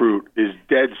Air Recruit is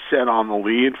dead set on the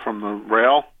lead from the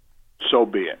rail, so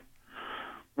be it.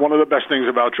 One of the best things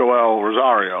about Joel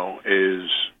Rosario is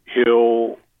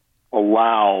he'll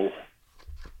allow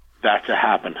that to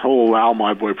happen. He'll allow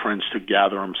My Boy Prince to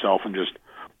gather himself and just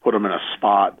put him in a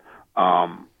spot.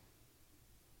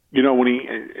 When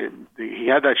he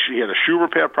had a shoe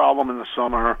repair problem in the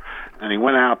summer, and he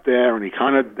went out there and he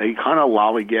kind of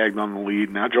lollygagged on the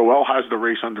lead. Now Joel has the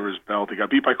race under his belt. He got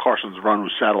beat by Carson's Run, who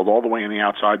saddled all the way in the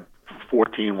outside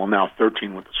 14, well now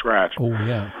 13 with the scratch. Oh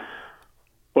yeah.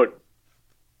 But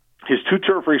his 2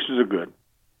 turf races are good,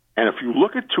 and if you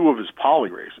look at 2 of his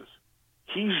poly races,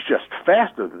 he's just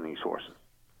faster than these horses.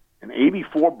 An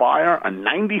 84 buyer, a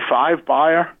 95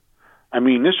 buyer. I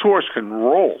mean, this horse can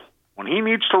roll. When he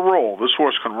needs to roll, this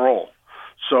horse can roll.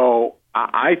 So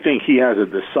I think he has a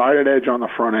decided edge on the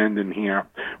front end in here.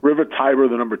 River Tiber,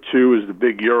 the number 2, is the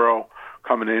big Euro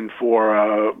coming in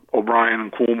for O'Brien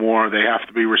and Coolmore. They have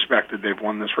to be respected. They've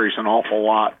won this race an awful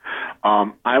lot.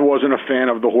 I wasn't a fan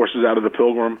of the horses out of the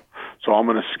Pilgrim, so I'm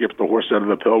going to skip the horse out of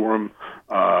the Pilgrim.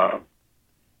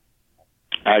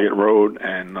 Agate Road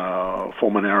and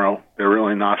Fulminero. They're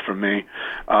really not for me.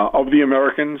 Of the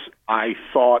Americans, I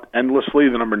thought endlessly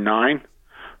the number 9.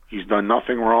 He's done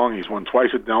nothing wrong. He's won twice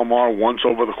at Del Mar, once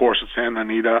over the course at Santa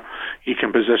Anita. He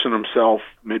can position himself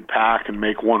mid-pack and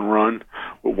make one run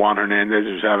with Juan Hernandez,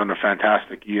 who's having a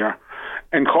fantastic year.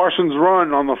 And Carson's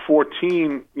run on the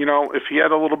 14, if he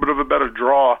had a little bit of a better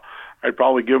draw, I'd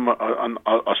probably give him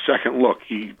a second look.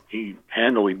 He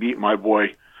handily beat my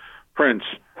boy Prince,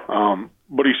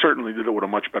 but he certainly did it with a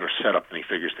much better setup than he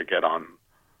figures to get on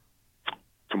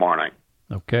tomorrow night.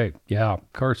 Okay, yeah,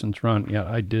 Carson's run. Yeah,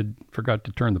 I forgot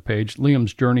to turn the page.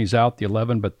 Liam's Journey's out, the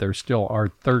 11, but there still are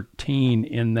 13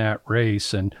 in that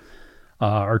race. And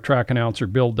our track announcer,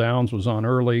 Bill Downs, was on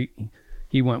early.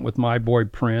 He went with my boy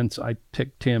Prince. I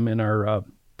picked him in our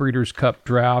Breeders' Cup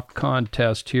draft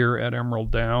contest here at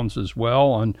Emerald Downs as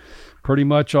well on pretty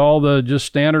much all the just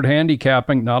standard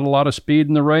handicapping. Not a lot of speed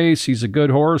in the race. He's a good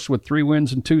horse with 3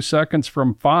 wins in 2 seconds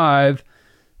from 5.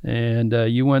 And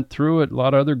you went through it. A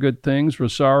lot of other good things.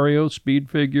 Rosario, speed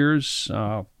figures.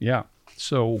 Yeah.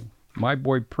 So my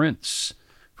boy Prince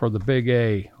for the Big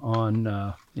A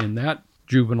on in that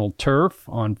juvenile turf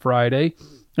on Friday.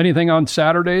 Anything on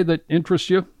Saturday that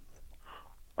interests you?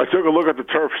 I took a look at the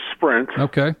turf sprint.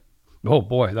 Okay. Oh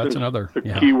boy, that's another. The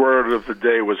key word of the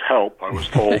day was help. I was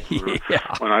told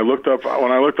when I looked up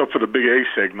for the Big A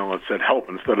signal, it said help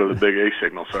instead of the Big A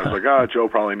signal. So I was like, Joe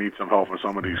probably needs some help with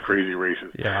some of these crazy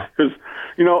races. Yeah. Because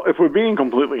if we're being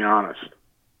completely honest,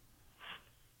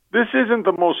 this isn't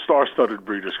the most star-studded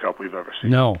Breeders' Cup we've ever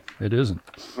seen. No, it isn't.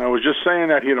 And I was just saying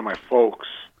that here to my folks.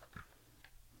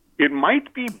 It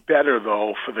might be better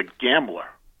though for the gambler,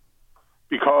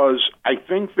 because I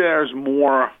think there's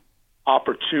more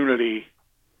opportunity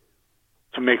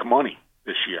to make money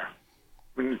this year.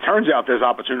 I mean, it turns out there's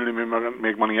opportunity to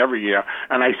make money every year,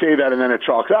 and I say that and then it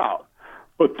chalks out.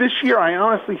 But this year, I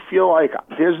honestly feel like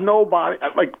there's nobody.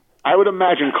 Like, I would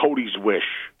imagine Cody's Wish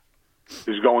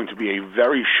is going to be a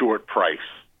very short price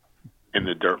in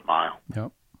the dirt mile.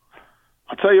 Yep.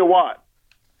 I'll tell you what,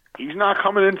 he's not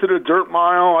coming into the dirt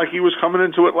mile like he was coming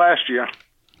into it last year.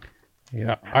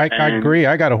 Yeah, I agree.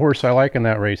 I got a horse I like in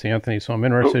that race, Anthony, so I'm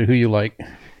interested in who you like.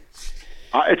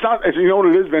 It's not, you know what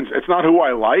it is, Vince? It's not who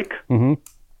I like. Mm-hmm.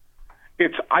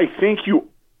 I think you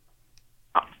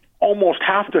almost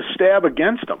have to stab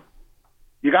against him.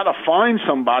 You got to find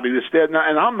somebody to stab.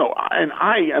 And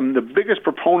I am the biggest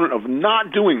proponent of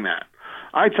not doing that.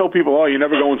 I tell people, you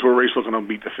never go into a race looking to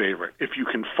beat the favorite. If you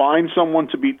can find someone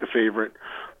to beat the favorite,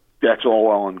 that's all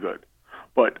well and good.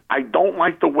 But I don't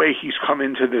like the way he's come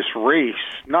into this race,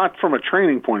 not from a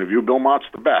training point of view. Bill Mott's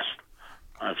the best.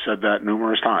 I've said that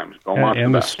numerous times. Bill Mott's the best.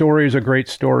 And the story is a great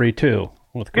story, too.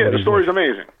 The story's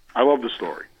amazing. I love the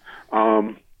story.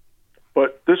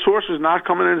 But this horse is not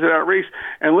coming into that race.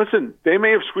 And listen, they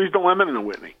may have squeezed a lemon in the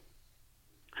Whitney.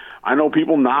 I know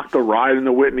people knocked the ride in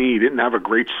the Whitney. He didn't have a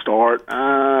great start.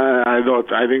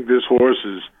 I think this horse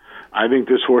is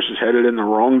headed in the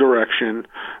wrong direction.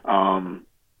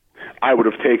 I would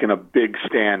have taken a big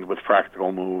stand with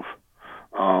Practical Move.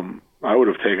 I would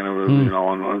have taken it,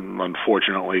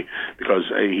 unfortunately, because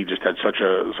he just had such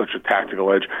a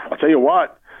tactical edge. I'll tell you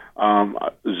what,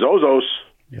 Zozos.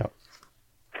 Yep.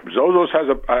 Zozos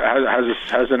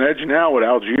has an edge now with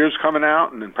Algiers coming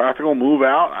out and then Practical Move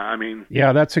out. I mean,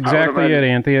 yeah, that's exactly it,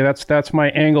 Anthony. That's my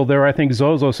angle there. I think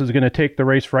Zozos is going to take the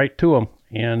race right to him,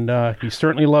 and he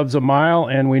certainly loves a mile,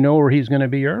 and we know where he's going to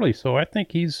be early. So I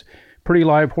think he's a pretty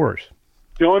live horse.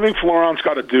 The only thing Florent's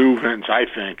got to do, Vince, I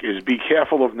think, is be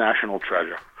careful of National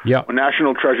Treasure. Yeah. When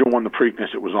National Treasure won the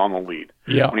Preakness, it was on the lead.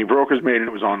 Yeah. When he broke his maiden,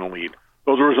 it was on the lead.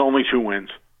 Those were his only 2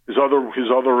 wins. His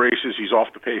other races, he's off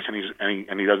the pace, and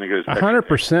he doesn't get his pick.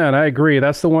 100%. I agree.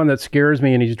 That's the one that scares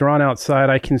me, and he's drawn outside.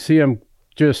 I can see him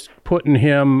just putting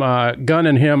him,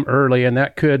 gunning him early, and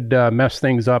that could mess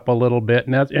things up a little bit.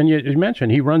 And you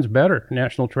mentioned he runs better,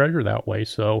 National Treasure, that way.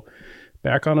 So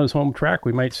back on his home track,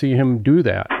 we might see him do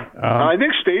that. I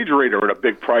think Stage Raider at a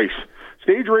big price.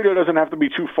 Stage Raider doesn't have to be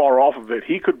too far off of it.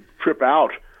 He could trip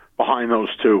out behind those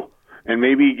 2. And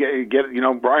maybe get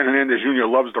Brian Hernandez Jr.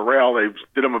 loves the rail. They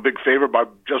did him a big favor by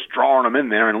just drawing him in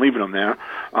there and leaving him there.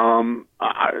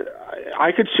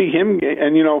 I could see him,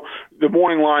 and the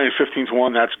morning line is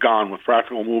 15-1. That's gone with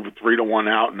Practical Move at 3-1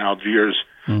 out, and Algiers,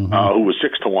 who was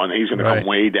 6-1. He's going to come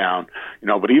way down.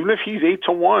 But even if he's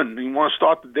 8-1, you want to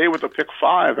start the day with a pick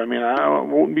 5. I mean, I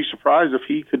wouldn't be surprised if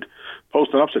he could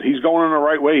post an upset. He's going in the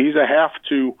right way. He's a half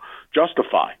to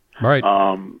justify. Right.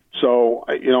 So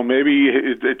maybe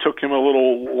it took him a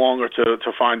little longer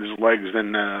to find his legs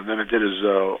than it did his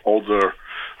older,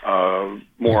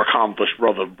 more accomplished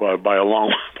brother by a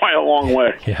long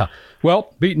way. Yeah.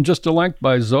 Well, beaten just a length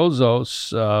by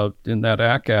Zozos in that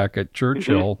ACAC at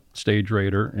Churchill Stage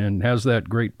Raider, and has that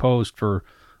great post for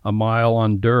a mile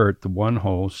on dirt, the one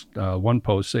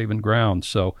post saving ground.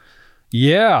 So,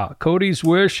 yeah, Cody's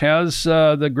Wish has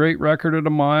the great record at a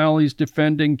mile. He's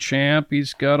defending champ.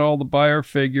 He's got all the buyer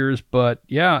figures. But,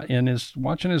 yeah,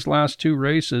 watching his last two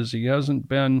races, he hasn't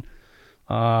been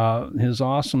his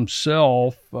awesome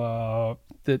self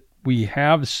that we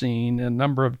have seen a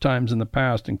number of times in the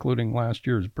past, including last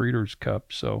year's Breeders'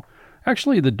 Cup. So,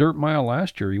 actually, the dirt mile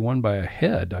last year, he won by a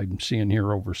head, I'm seeing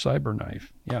here over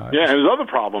Cyberknife. Yeah, and his other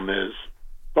problem is,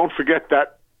 don't forget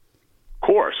that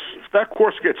course. If that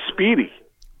course gets speedy,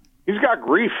 he's got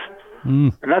grief.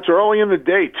 And that's early in the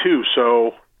day, too.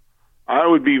 So I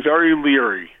would be very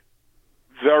leery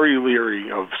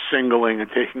of singling and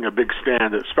taking a big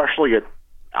stand, especially at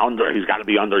under. He's got to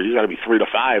be 3 to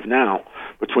 5 now.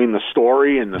 Between the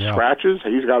story and the scratches,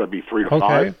 he's got to be 3 to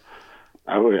 5.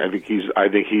 I think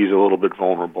he's a little bit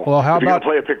vulnerable. Well, how if you're about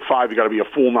going to play a pick 5, you got to be a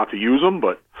fool not to use him.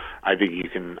 But I think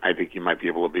you might be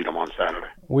able to beat him on Saturday.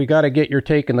 We got to get your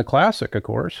take in the Classic, of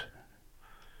course.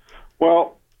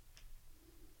 Well,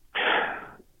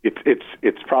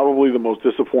 it's probably the most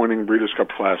disappointing Breeders' Cup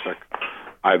Classic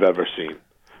I've ever seen.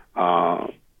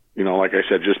 Like I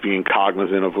said, just being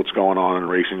cognizant of what's going on in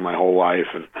racing my whole life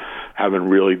and having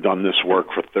really done this work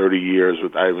for 30 years.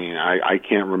 I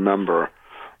can't remember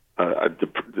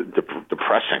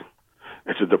depressing.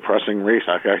 It's a depressing race.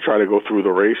 I try to go through the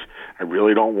race. I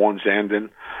really don't want Zandon.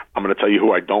 I'm going to tell you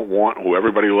who I don't want, who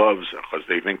everybody loves because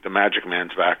they think the Magic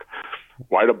Man's back.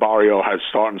 White Barrio has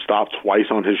start and stopped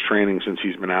twice on his training since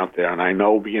he's been out there, and I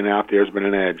know being out there has been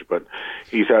an edge, but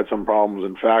he's had some problems.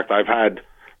 In fact, I've had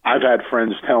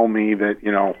friends tell me that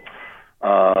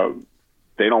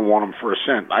they don't want him for a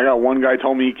cent. I got one guy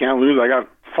told me he can't lose. I got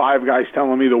 5 guys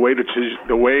telling me the way the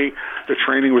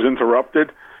training was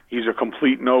interrupted, he's a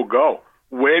complete no-go.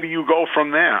 Where do you go from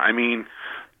there? I mean,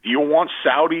 do you want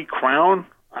Saudi Crown?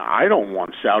 I don't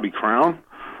want Saudi Crown.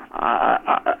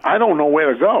 I don't know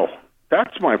where to go.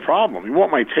 That's my problem. You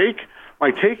want my take?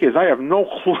 My take is I have no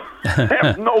clue. I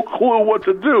have no clue what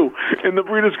to do in the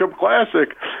Breeders' Cup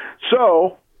Classic.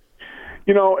 So,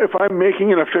 if I'm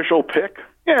making an official pick,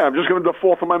 I'm just going to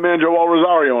default to my man Joel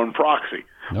Rosario in proxy.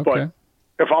 Okay. But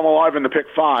if I'm alive in the pick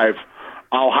 5,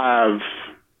 I'll have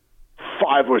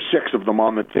 5 or 6 of them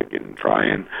on the ticket and try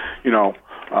and,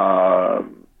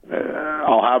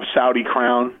 I'll have Saudi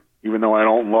Crown, even though I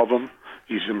don't love him.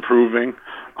 He's improving.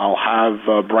 I'll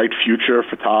have Bright Future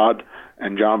for Todd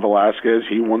and John Velasquez.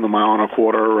 He won the mile and a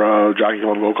quarter Jockey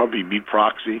Club Gold Cup. He beat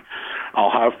Proxy. I'll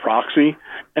have Proxy.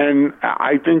 And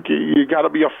I think you got to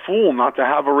be a fool not to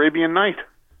have Arabian Night.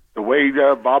 The way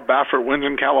Bob Baffert wins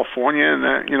in California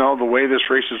and, the way this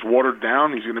race is watered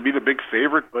down, he's going to be the big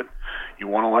favorite, but you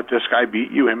want to let this guy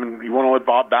beat you. You want to let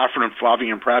Bob Baffert and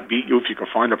Flavian Pratt beat you if you can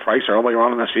find a price earlier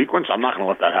on in the sequence? I'm not going to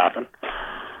let that happen.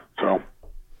 So...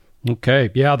 Okay,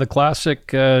 yeah, the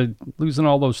Classic, losing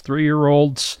all those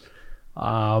 3-year-olds,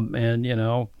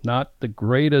 and, not the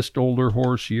greatest older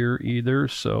horse year either,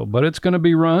 but it's going to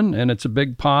be run, and it's a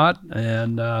big pot,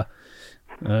 and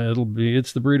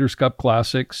it's the Breeders' Cup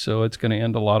Classic, so it's going to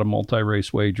end a lot of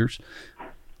multi-race wagers.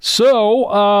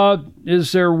 So,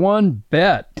 is there one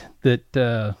bet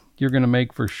that you're going to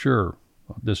make for sure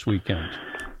this weekend?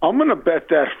 I'm going to bet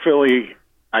that filly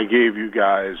I gave you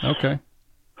guys. Okay.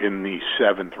 In the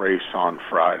 7th race on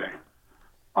Friday.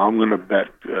 I'm going to bet,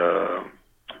 I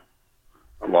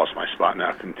lost my spot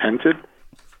now, Content,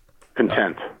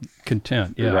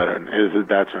 yeah.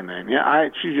 That's her name. Yeah,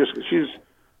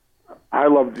 I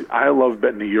love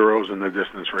betting the Euros and the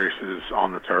distance races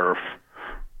on the turf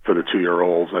for the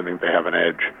 2-year-olds. I think they have an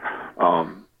edge.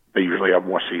 They usually have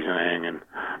more seasoning, and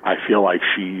I feel like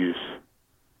she's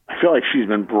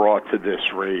been brought to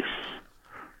this race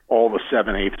all the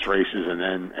 7/8 races, and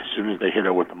then as soon as they hit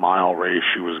her with the mile race,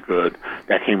 she was good.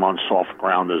 That came on soft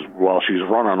ground as well. She's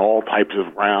run on all types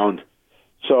of ground.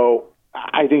 So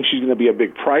I think she's going to be a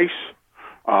big price.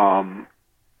 And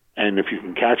if you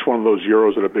can catch one of those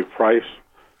Euros at a big price,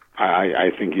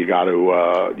 I think you got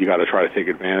to try to take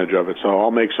advantage of it. So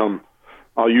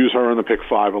I'll use her in the pick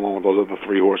 5 along with those other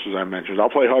 3 horses I mentioned. I'll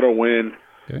play her to win.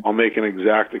 Okay. I'll make an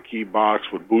exacta key box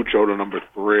with Buccio to number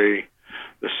 3.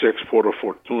 The 6, Porta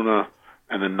Fortuna,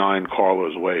 and the 9,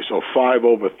 Carla's Way. So 5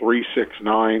 over 3, 6,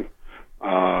 9.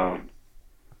 And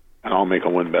I'll make a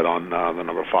win bet on the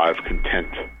number 5,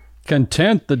 Content.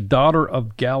 Content, the daughter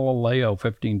of Galileo,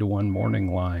 15-1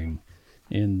 morning line.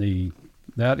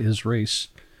 That is race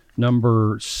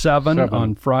number 7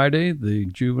 on Friday, the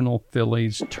Juvenile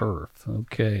Fillies Turf.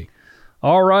 Okay.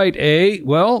 All right,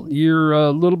 well, you're a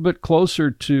little bit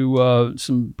closer to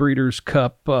some Breeders'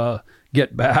 Cup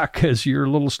get back as you're a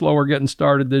little slower getting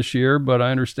started this year, but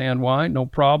I understand why. No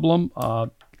problem.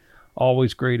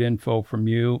 Always great info from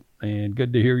you, and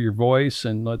good to hear your voice,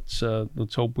 and let's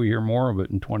hope we hear more of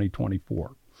it in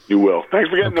 2024. You will.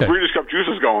 Thanks for getting the Breeders' Cup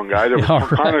juices going, guys. I'm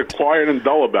kind of quiet and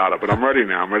dull about it, but I'm ready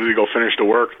now. I'm ready to go finish the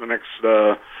work the next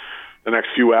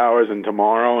few hours and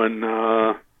tomorrow,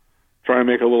 and try and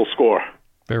make a little score.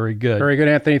 Very good. Very good,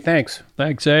 Anthony. Thanks.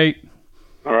 Thanks, All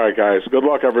right, guys. Good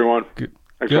luck, everyone.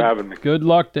 Thanks for having me. Good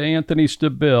luck to Anthony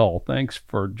Stabile. Thanks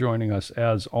for joining us,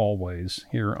 as always,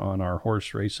 here on our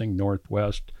Horse Racing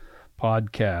Northwest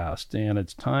podcast. And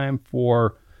it's time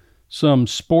for some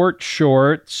sports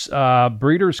shorts.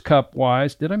 Breeders'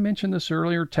 Cup-wise, did I mention this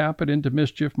earlier? Tap It Into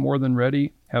Mischief, More Than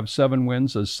Ready, have 7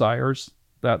 wins as sires.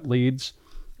 That leads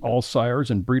all sires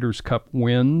and Breeders' Cup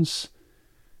wins.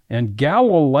 And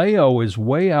Galileo is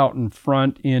way out in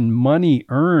front in money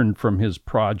earned from his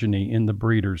progeny in the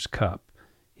Breeders' Cup.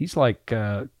 He's like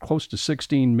close to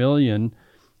 $16 million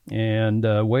and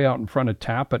way out in front of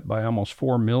Tappet by almost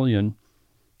 $4 million.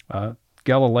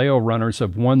 Galileo runners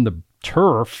have won the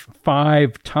turf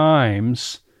 5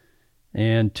 times.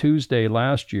 And Tuesday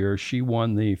last year, she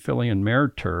won the filly and mare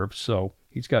turf. So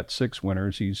he's got 6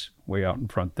 winners. He's way out in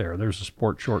front there. There's a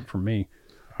sport short for me.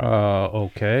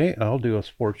 Okay, I'll do a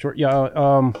sports short.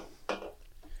 Yeah,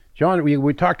 John,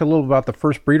 we talked a little about the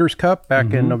first Breeders' Cup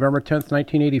back in November 10th,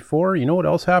 1984. You know what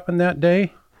else happened that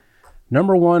day?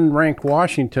 Number 1 ranked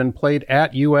Washington played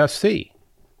at USC.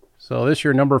 So this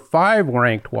year, number 5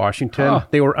 ranked Washington.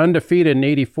 They were undefeated in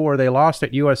 84. They lost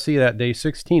at USC that day,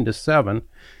 16-7,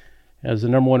 as the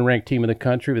number 1 ranked team in the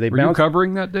country. Were you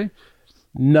covering that day?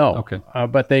 No. Okay.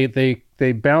 But they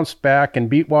bounced back and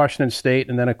beat Washington State,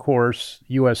 and then, of course,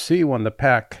 USC won the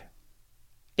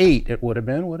Pac-8, it would have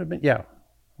been. Yeah.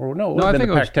 Or no, it would have been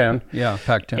the Pac-10. Yeah,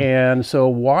 Pac-10. And so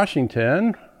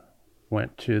Washington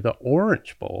went to the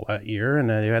Orange Bowl that year, and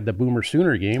they had the Boomer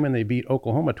Sooner game, and they beat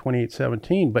Oklahoma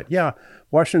 28-17. But, yeah,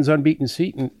 Washington's unbeaten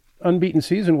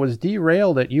season was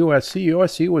derailed at USC.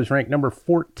 USC was ranked number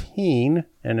 14,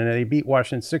 and then they beat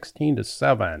Washington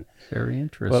 16-7. Very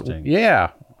interesting. But,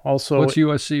 yeah. Also, what's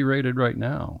USC rated right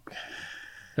now?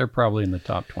 They're probably in the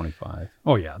top 25.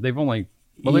 Oh, yeah. They've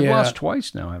lost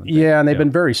twice now, haven't they? Yeah, and they've been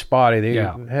very spotty.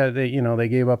 They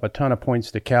gave up a ton of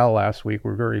points to Cal last week.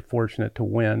 We're very fortunate to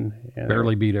win.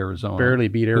 Barely beat Arizona.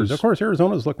 Of course,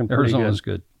 Arizona's looking pretty good. Arizona's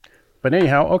good. But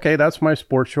anyhow, okay, that's my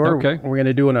sports short. Okay. We're going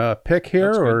to do a pick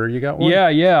here, or you got one?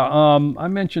 Yeah. I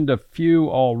mentioned a few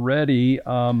already.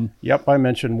 Yep, I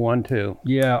mentioned one too.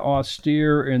 Yeah,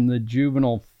 Austere in the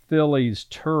juvenile fillies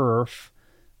turf.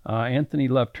 Anthony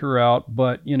left her out,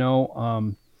 but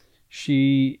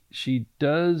she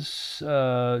is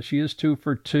 2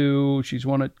 for 2. She's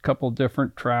won a couple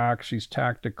different tracks. She's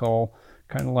tactical,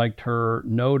 kind of liked her.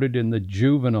 Noted in the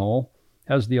juvenile,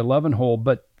 has the 11 hole,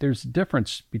 but there's a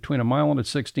difference between a mile and a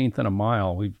 16th and a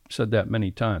mile. We've said that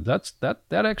many times. That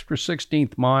extra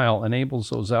 16th mile enables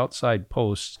those outside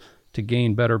posts to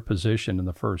gain better position in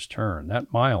the first turn.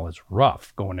 That mile is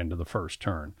rough going into the first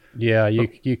turn. Yeah,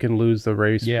 you can lose the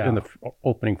race in the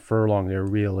opening furlong. They're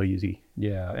real easy.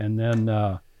 Yeah, and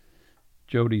then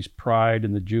Jody's Pride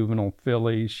in the juvenile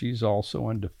filly. She's also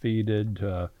undefeated.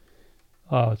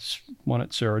 Won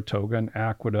at Saratoga and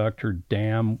Aqueduct. Her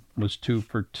Dam was 2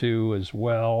 for 2 as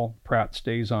well. Pratt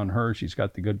stays on her. She's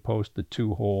got the good post, the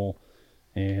 2-hole,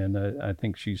 and I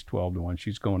think she's 12-1.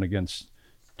 She's going against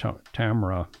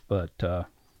Tamara, but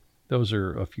those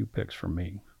are a few picks for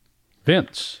me.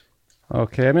 Vince.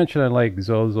 Okay, I mentioned I like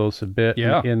Zozos a bit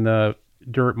in the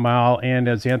dirt mile, and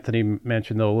as Anthony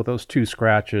mentioned, though, with those 2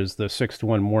 scratches, the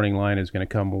 6-1 morning line is going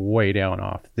to come way down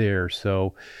off there.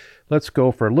 So let's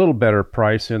go for a little better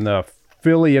price in the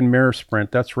filly and mare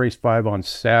sprint. That's race 5 on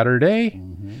Saturday,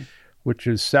 which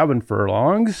is 7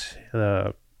 furlongs.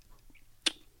 The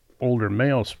older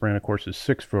male sprint, of course, is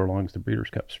 6 furlongs, the Breeders'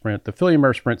 Cup sprint. The filly and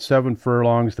mare sprint, 7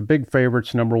 furlongs. The big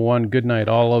favorites, number 1, Goodnight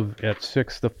Olive at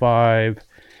 6-5.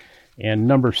 And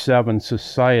number 7,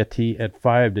 Society at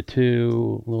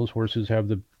 5-2. Those horses have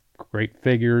the great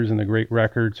figures and the great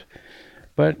records.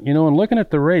 But, in looking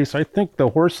at the race, I think the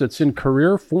horse that's in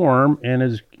career form and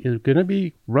is going to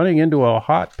be running into a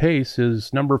hot pace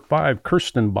is number 5,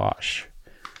 Kirsten Bosch,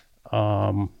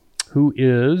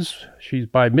 she's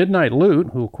by Midnight Loot,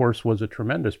 who, of course, was a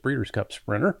tremendous Breeders' Cup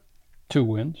sprinter. 2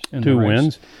 wins. 2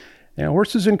 wins. And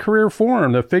horse is in career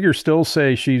form. The figures still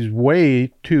say she's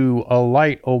way too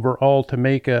light overall to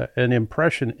make an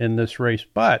impression in this race.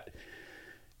 But,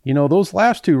 those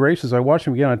last 2 races, I watched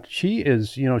them again. She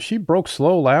broke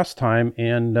slow last time,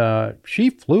 and she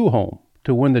flew home.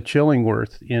 to win the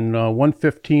Chillingworth in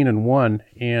 1:15-1,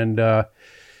 and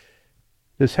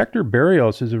this Hector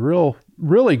Barrios is a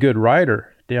really good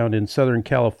rider down in Southern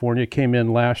California. Came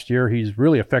in last year. He's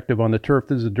really effective on the turf.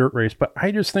 This is a dirt race, but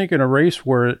I just think in a race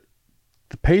where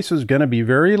the pace is going to be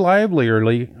very lively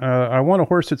early, I want a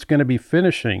horse that's going to be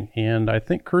finishing, and I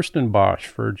think Kirsten Bosch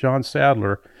for John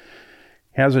Sadler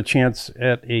has a chance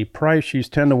at a price. She's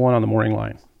 10-1 on the morning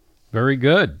line. Very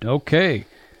good. Okay.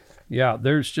 Yeah,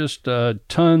 there's just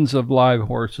tons of live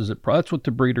horses. That's what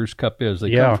the Breeders' Cup is.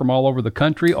 They come from all over the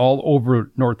country, all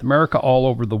over North America, all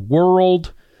over the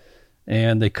world,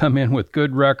 and they come in with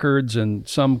good records, and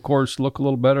some, of course, look a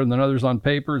little better than others on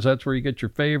papers. That's where you get your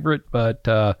favorite,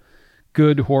 but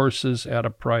good horses at a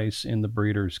price in the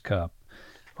Breeders' Cup.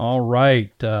 All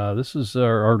right. This is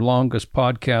our longest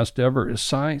podcast ever. Is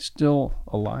Cy still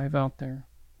alive out there?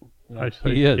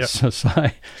 He is.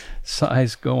 Yep.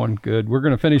 Cy's going good. We're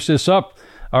going to finish this up.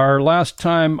 Our last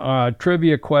time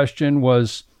trivia question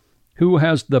was, who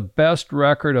has the best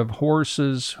record of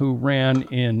horses who ran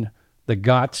in the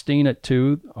Gottstein at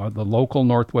 2, the local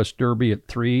Northwest Derby at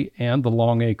 3, and the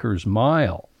Long Acres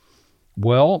Mile?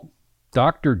 Well,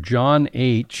 Dr. John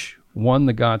H. won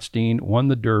the Gottstein, won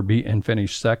the Derby, and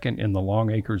finished second in the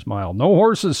Long Acres Mile. No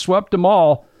horses swept them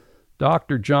all.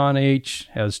 Dr. John H.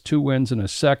 has 2 wins and a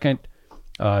second.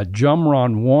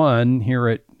 Jumron won here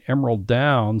at Emerald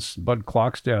Downs. Bud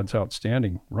Klokstad's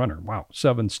outstanding runner. Wow,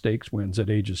 7 stakes wins at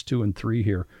ages 2 and 3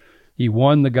 here. He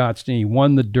won the Gottstein, he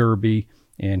won the Derby,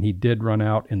 and he did run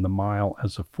out in the mile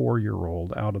as a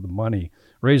 4-year-old out of the money.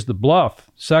 Raised the Bluff,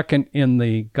 second in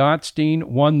the Gottstein,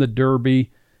 won the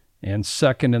Derby, and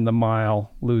second in the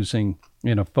mile, losing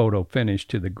in a photo finish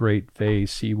to the Great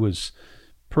Face. He was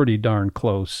pretty darn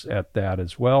close at that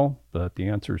as well, but the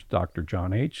answer is Dr.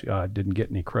 John H. Didn't get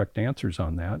any correct answers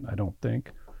on that, I don't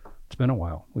think. It's been a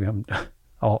while. We haven't.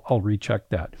 I'll recheck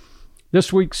that.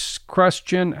 This week's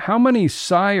question: how many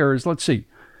sires? Let's see.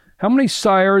 How many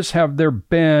sires have there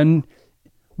been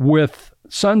with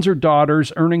sons or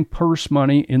daughters earning purse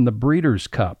money in the Breeders'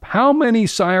 Cup? How many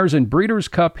sires in Breeders'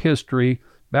 Cup history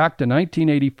back to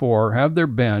 1984 have there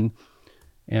been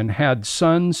and had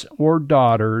sons or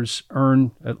daughters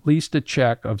earn at least a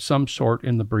check of some sort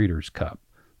in the Breeders' Cup?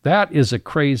 That is a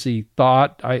crazy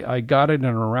thought. I got it in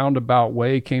a roundabout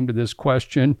way, came to this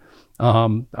question.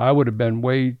 I would have been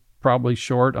way probably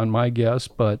short on my guess,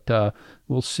 but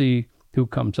we'll see who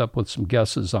comes up with some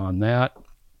guesses on that.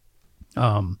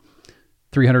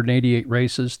 388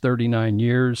 races, 39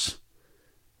 years.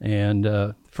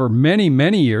 And for many,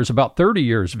 many years, about 30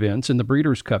 years, Vince, in the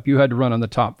Breeders' Cup, you had to run on the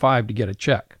top 5 to get a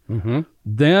check. Mm-hmm.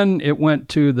 Then it went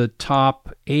to the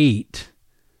top 8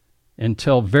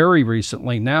 until very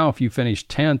recently. Now, if you finish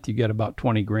 10th, you get about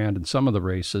 20 grand in some of the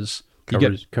races.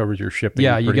 Covers your shipping.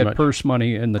 Yeah, you get much. Purse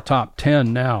money in the top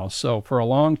 10 now. So for a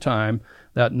long time,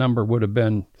 that number would have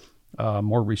been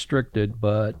more restricted.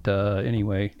 But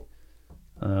anyway,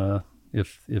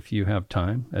 if you have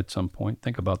time at some point,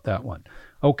 think about that one.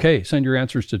 Okay, send your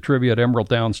answers to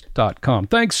trivia@emeralddowns.com.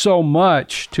 Thanks so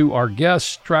much to our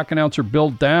guests, track announcer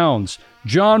Bill Downs,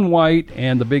 Jon White,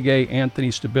 and the Big A, Anthony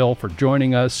Stabile, for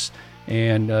joining us.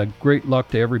 And great luck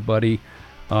to everybody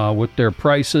with their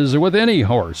prices or with any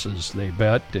horses they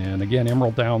bet. And again,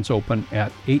 Emerald Downs open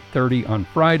at 8:30 on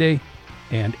Friday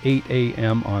and 8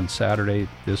 a.m. on Saturday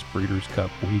this Breeders' Cup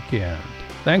weekend.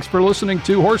 Thanks for listening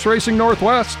to Horse Racing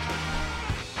Northwest.